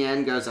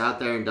ETN goes out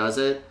there and does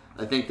it,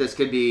 I think this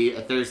could be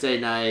a Thursday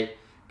night.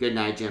 Good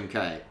night, Jim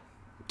Kite.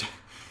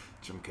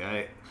 Jim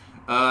Kite.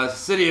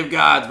 City of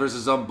Gods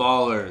versus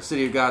Zumballers.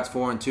 City of Gods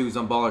 4-2.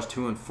 Zumballers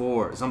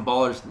 2-4.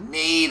 Zumballers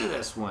need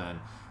this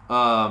win.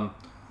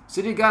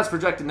 City of Gods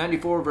projected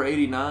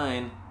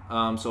 94/89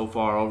 so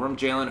far over him.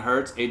 Jalen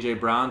Hurts, AJ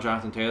Brown,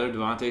 Jonathan Taylor,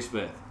 Devontae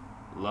Smith.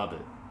 Love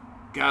it.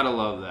 Gotta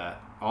love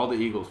that. All the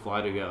Eagles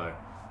fly together.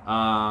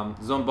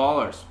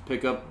 Zumballers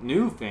pick up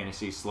new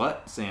fantasy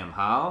slut, Sam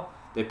Howell.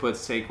 They put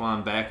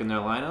Saquon back in their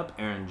lineup.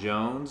 Aaron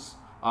Jones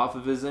off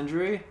of his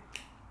injury.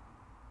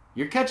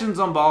 You're catching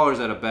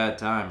Zumballers at a bad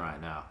time right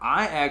now.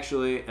 I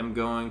actually am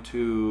going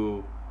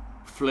to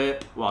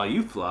flip while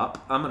you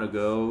flop. I'm going to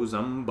go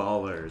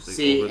Zumballers.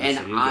 See,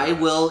 and I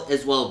will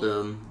as well,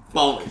 Boom.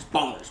 Ballers.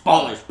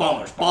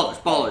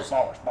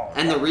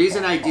 And the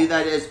reason I do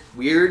that is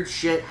weird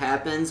shit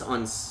happens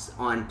on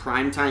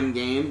primetime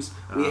games.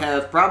 We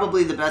have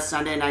probably the best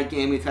Sunday night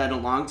game we've had in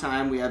a long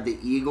time. We have the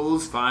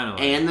Eagles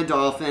and the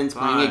Dolphins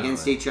playing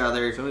against each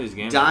other. Some of these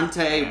games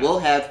Dante will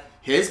have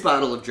his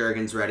bottle of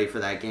Jergens ready for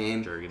that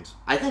game. Jergens.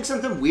 I think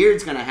something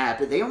weird's going to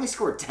happen. They only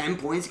scored 10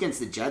 points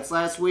against the Jets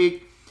last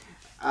week.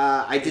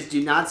 I just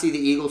do not see the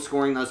Eagles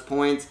scoring those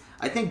points.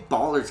 I think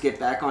Ballers get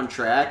back on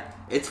track.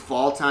 It's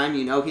fall time.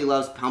 You know he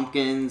loves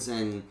pumpkins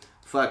and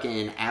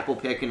fucking apple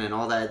picking and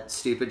all that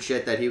stupid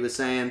shit that he was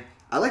saying.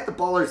 I like the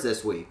Ballers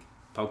this week.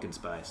 Pumpkin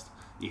spiced.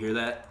 You hear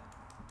that?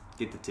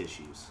 Get the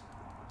tissues.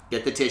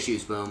 Get the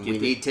tissues, Boom. We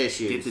need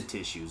tissues. Get the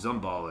tissues.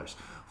 Zumballers.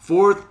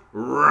 Fourth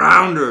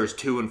rounders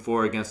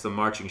 2-4 against the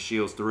Marching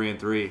Shields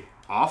 3-3.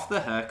 Off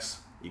the hex.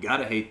 You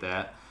gotta hate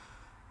that.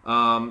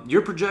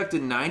 You're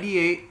projected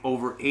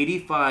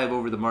 98/85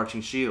 over the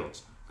Marching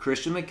Shields.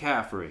 Christian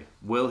McCaffrey,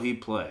 will he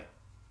play?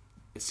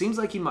 It seems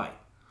like he might.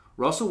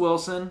 Russell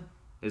Wilson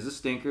is a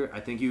stinker. I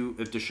think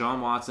if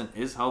Deshaun Watson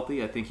is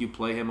healthy, I think you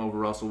play him over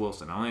Russell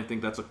Wilson. I don't even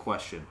think that's a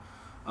question.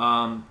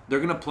 They're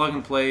gonna plug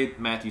and play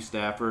Matthew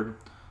Stafford,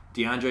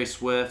 DeAndre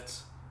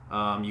Swift.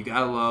 You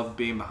gotta love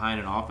being behind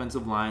an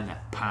offensive line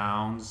that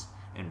pounds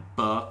and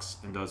bucks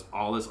and does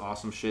all this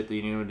awesome shit that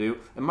you need him to do.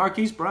 And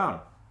Marquise Brown,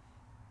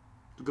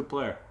 a good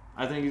player.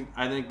 I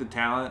think the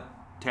talent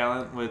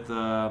with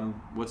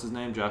what's his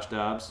name, Josh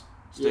Dobbs,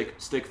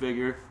 stick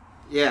figure.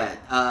 Yeah.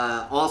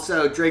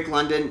 Also, Drake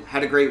London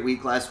had a great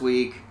week last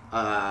week.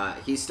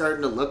 He's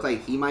starting to look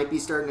like he might be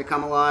starting to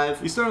come alive.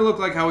 He's starting to look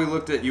like how he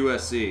looked at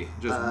USC,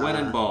 just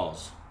winning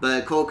balls.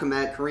 But Cole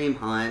Kmet, Kareem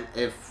Hunt,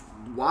 if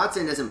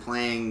Watson isn't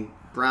playing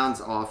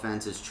Browns'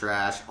 offense is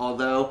trash.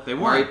 Although They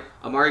won.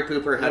 Amari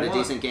Cooper had They a won.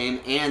 decent game,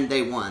 and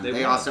they won. They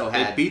won. also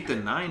had They beat the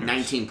Niners.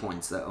 19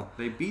 points, though.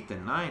 They beat the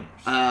Niners.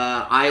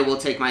 I will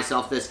take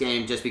myself this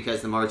game just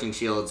because the Marching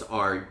Shields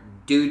are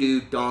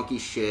doo-doo donkey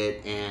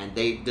shit, and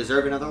they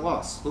deserve another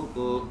loss.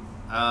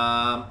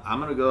 I'm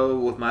going to go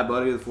with my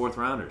buddy, the fourth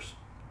rounders.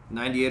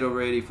 98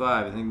 over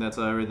 85. I think that's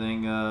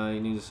everything you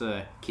need to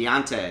say.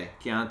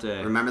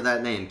 Keontae. Remember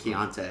that name,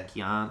 Keontae.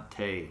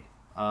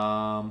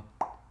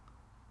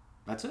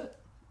 That's it.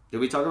 Did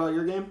we talk about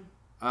your game?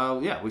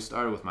 Yeah, we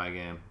started with my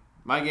game.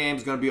 My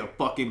game's going to be a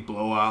fucking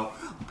blowout.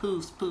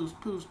 Poos.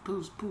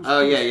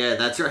 Oh, yeah,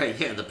 that's right.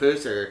 Yeah, the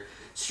Poos are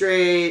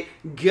straight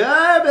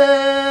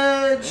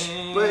garbage.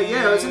 But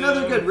yeah, it was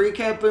another good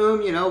recap.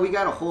 Boom. You know, we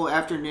got a whole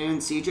afternoon.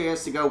 CJ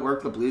has to go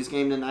work the Blues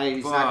game tonight.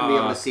 He's not going to be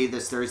able to see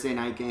this Thursday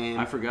night game.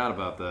 I forgot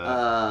about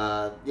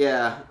that.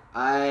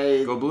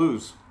 Go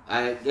Blues.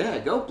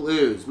 Go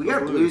Blues. We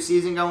got Blues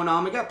season going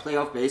on. We got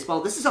playoff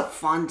baseball. This is a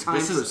fun time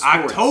for sports.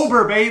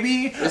 October,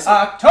 baby.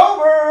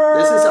 October.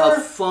 This is a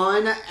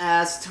fun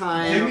ass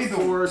time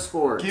for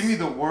sports. Give me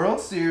the World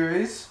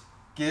Series.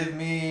 Give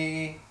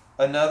me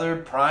another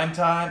prime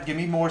time. Give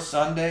me more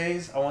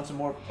Sundays. I want some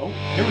more. Oh,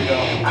 here we go.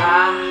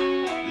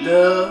 I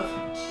love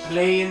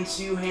playing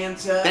two-hand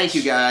touch. Thank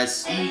you,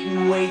 guys.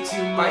 Eating way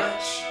too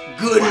much.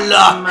 Good Watching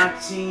luck. My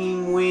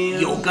team win.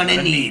 You're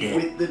gonna need it.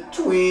 With the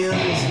Twins.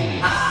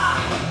 I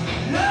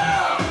love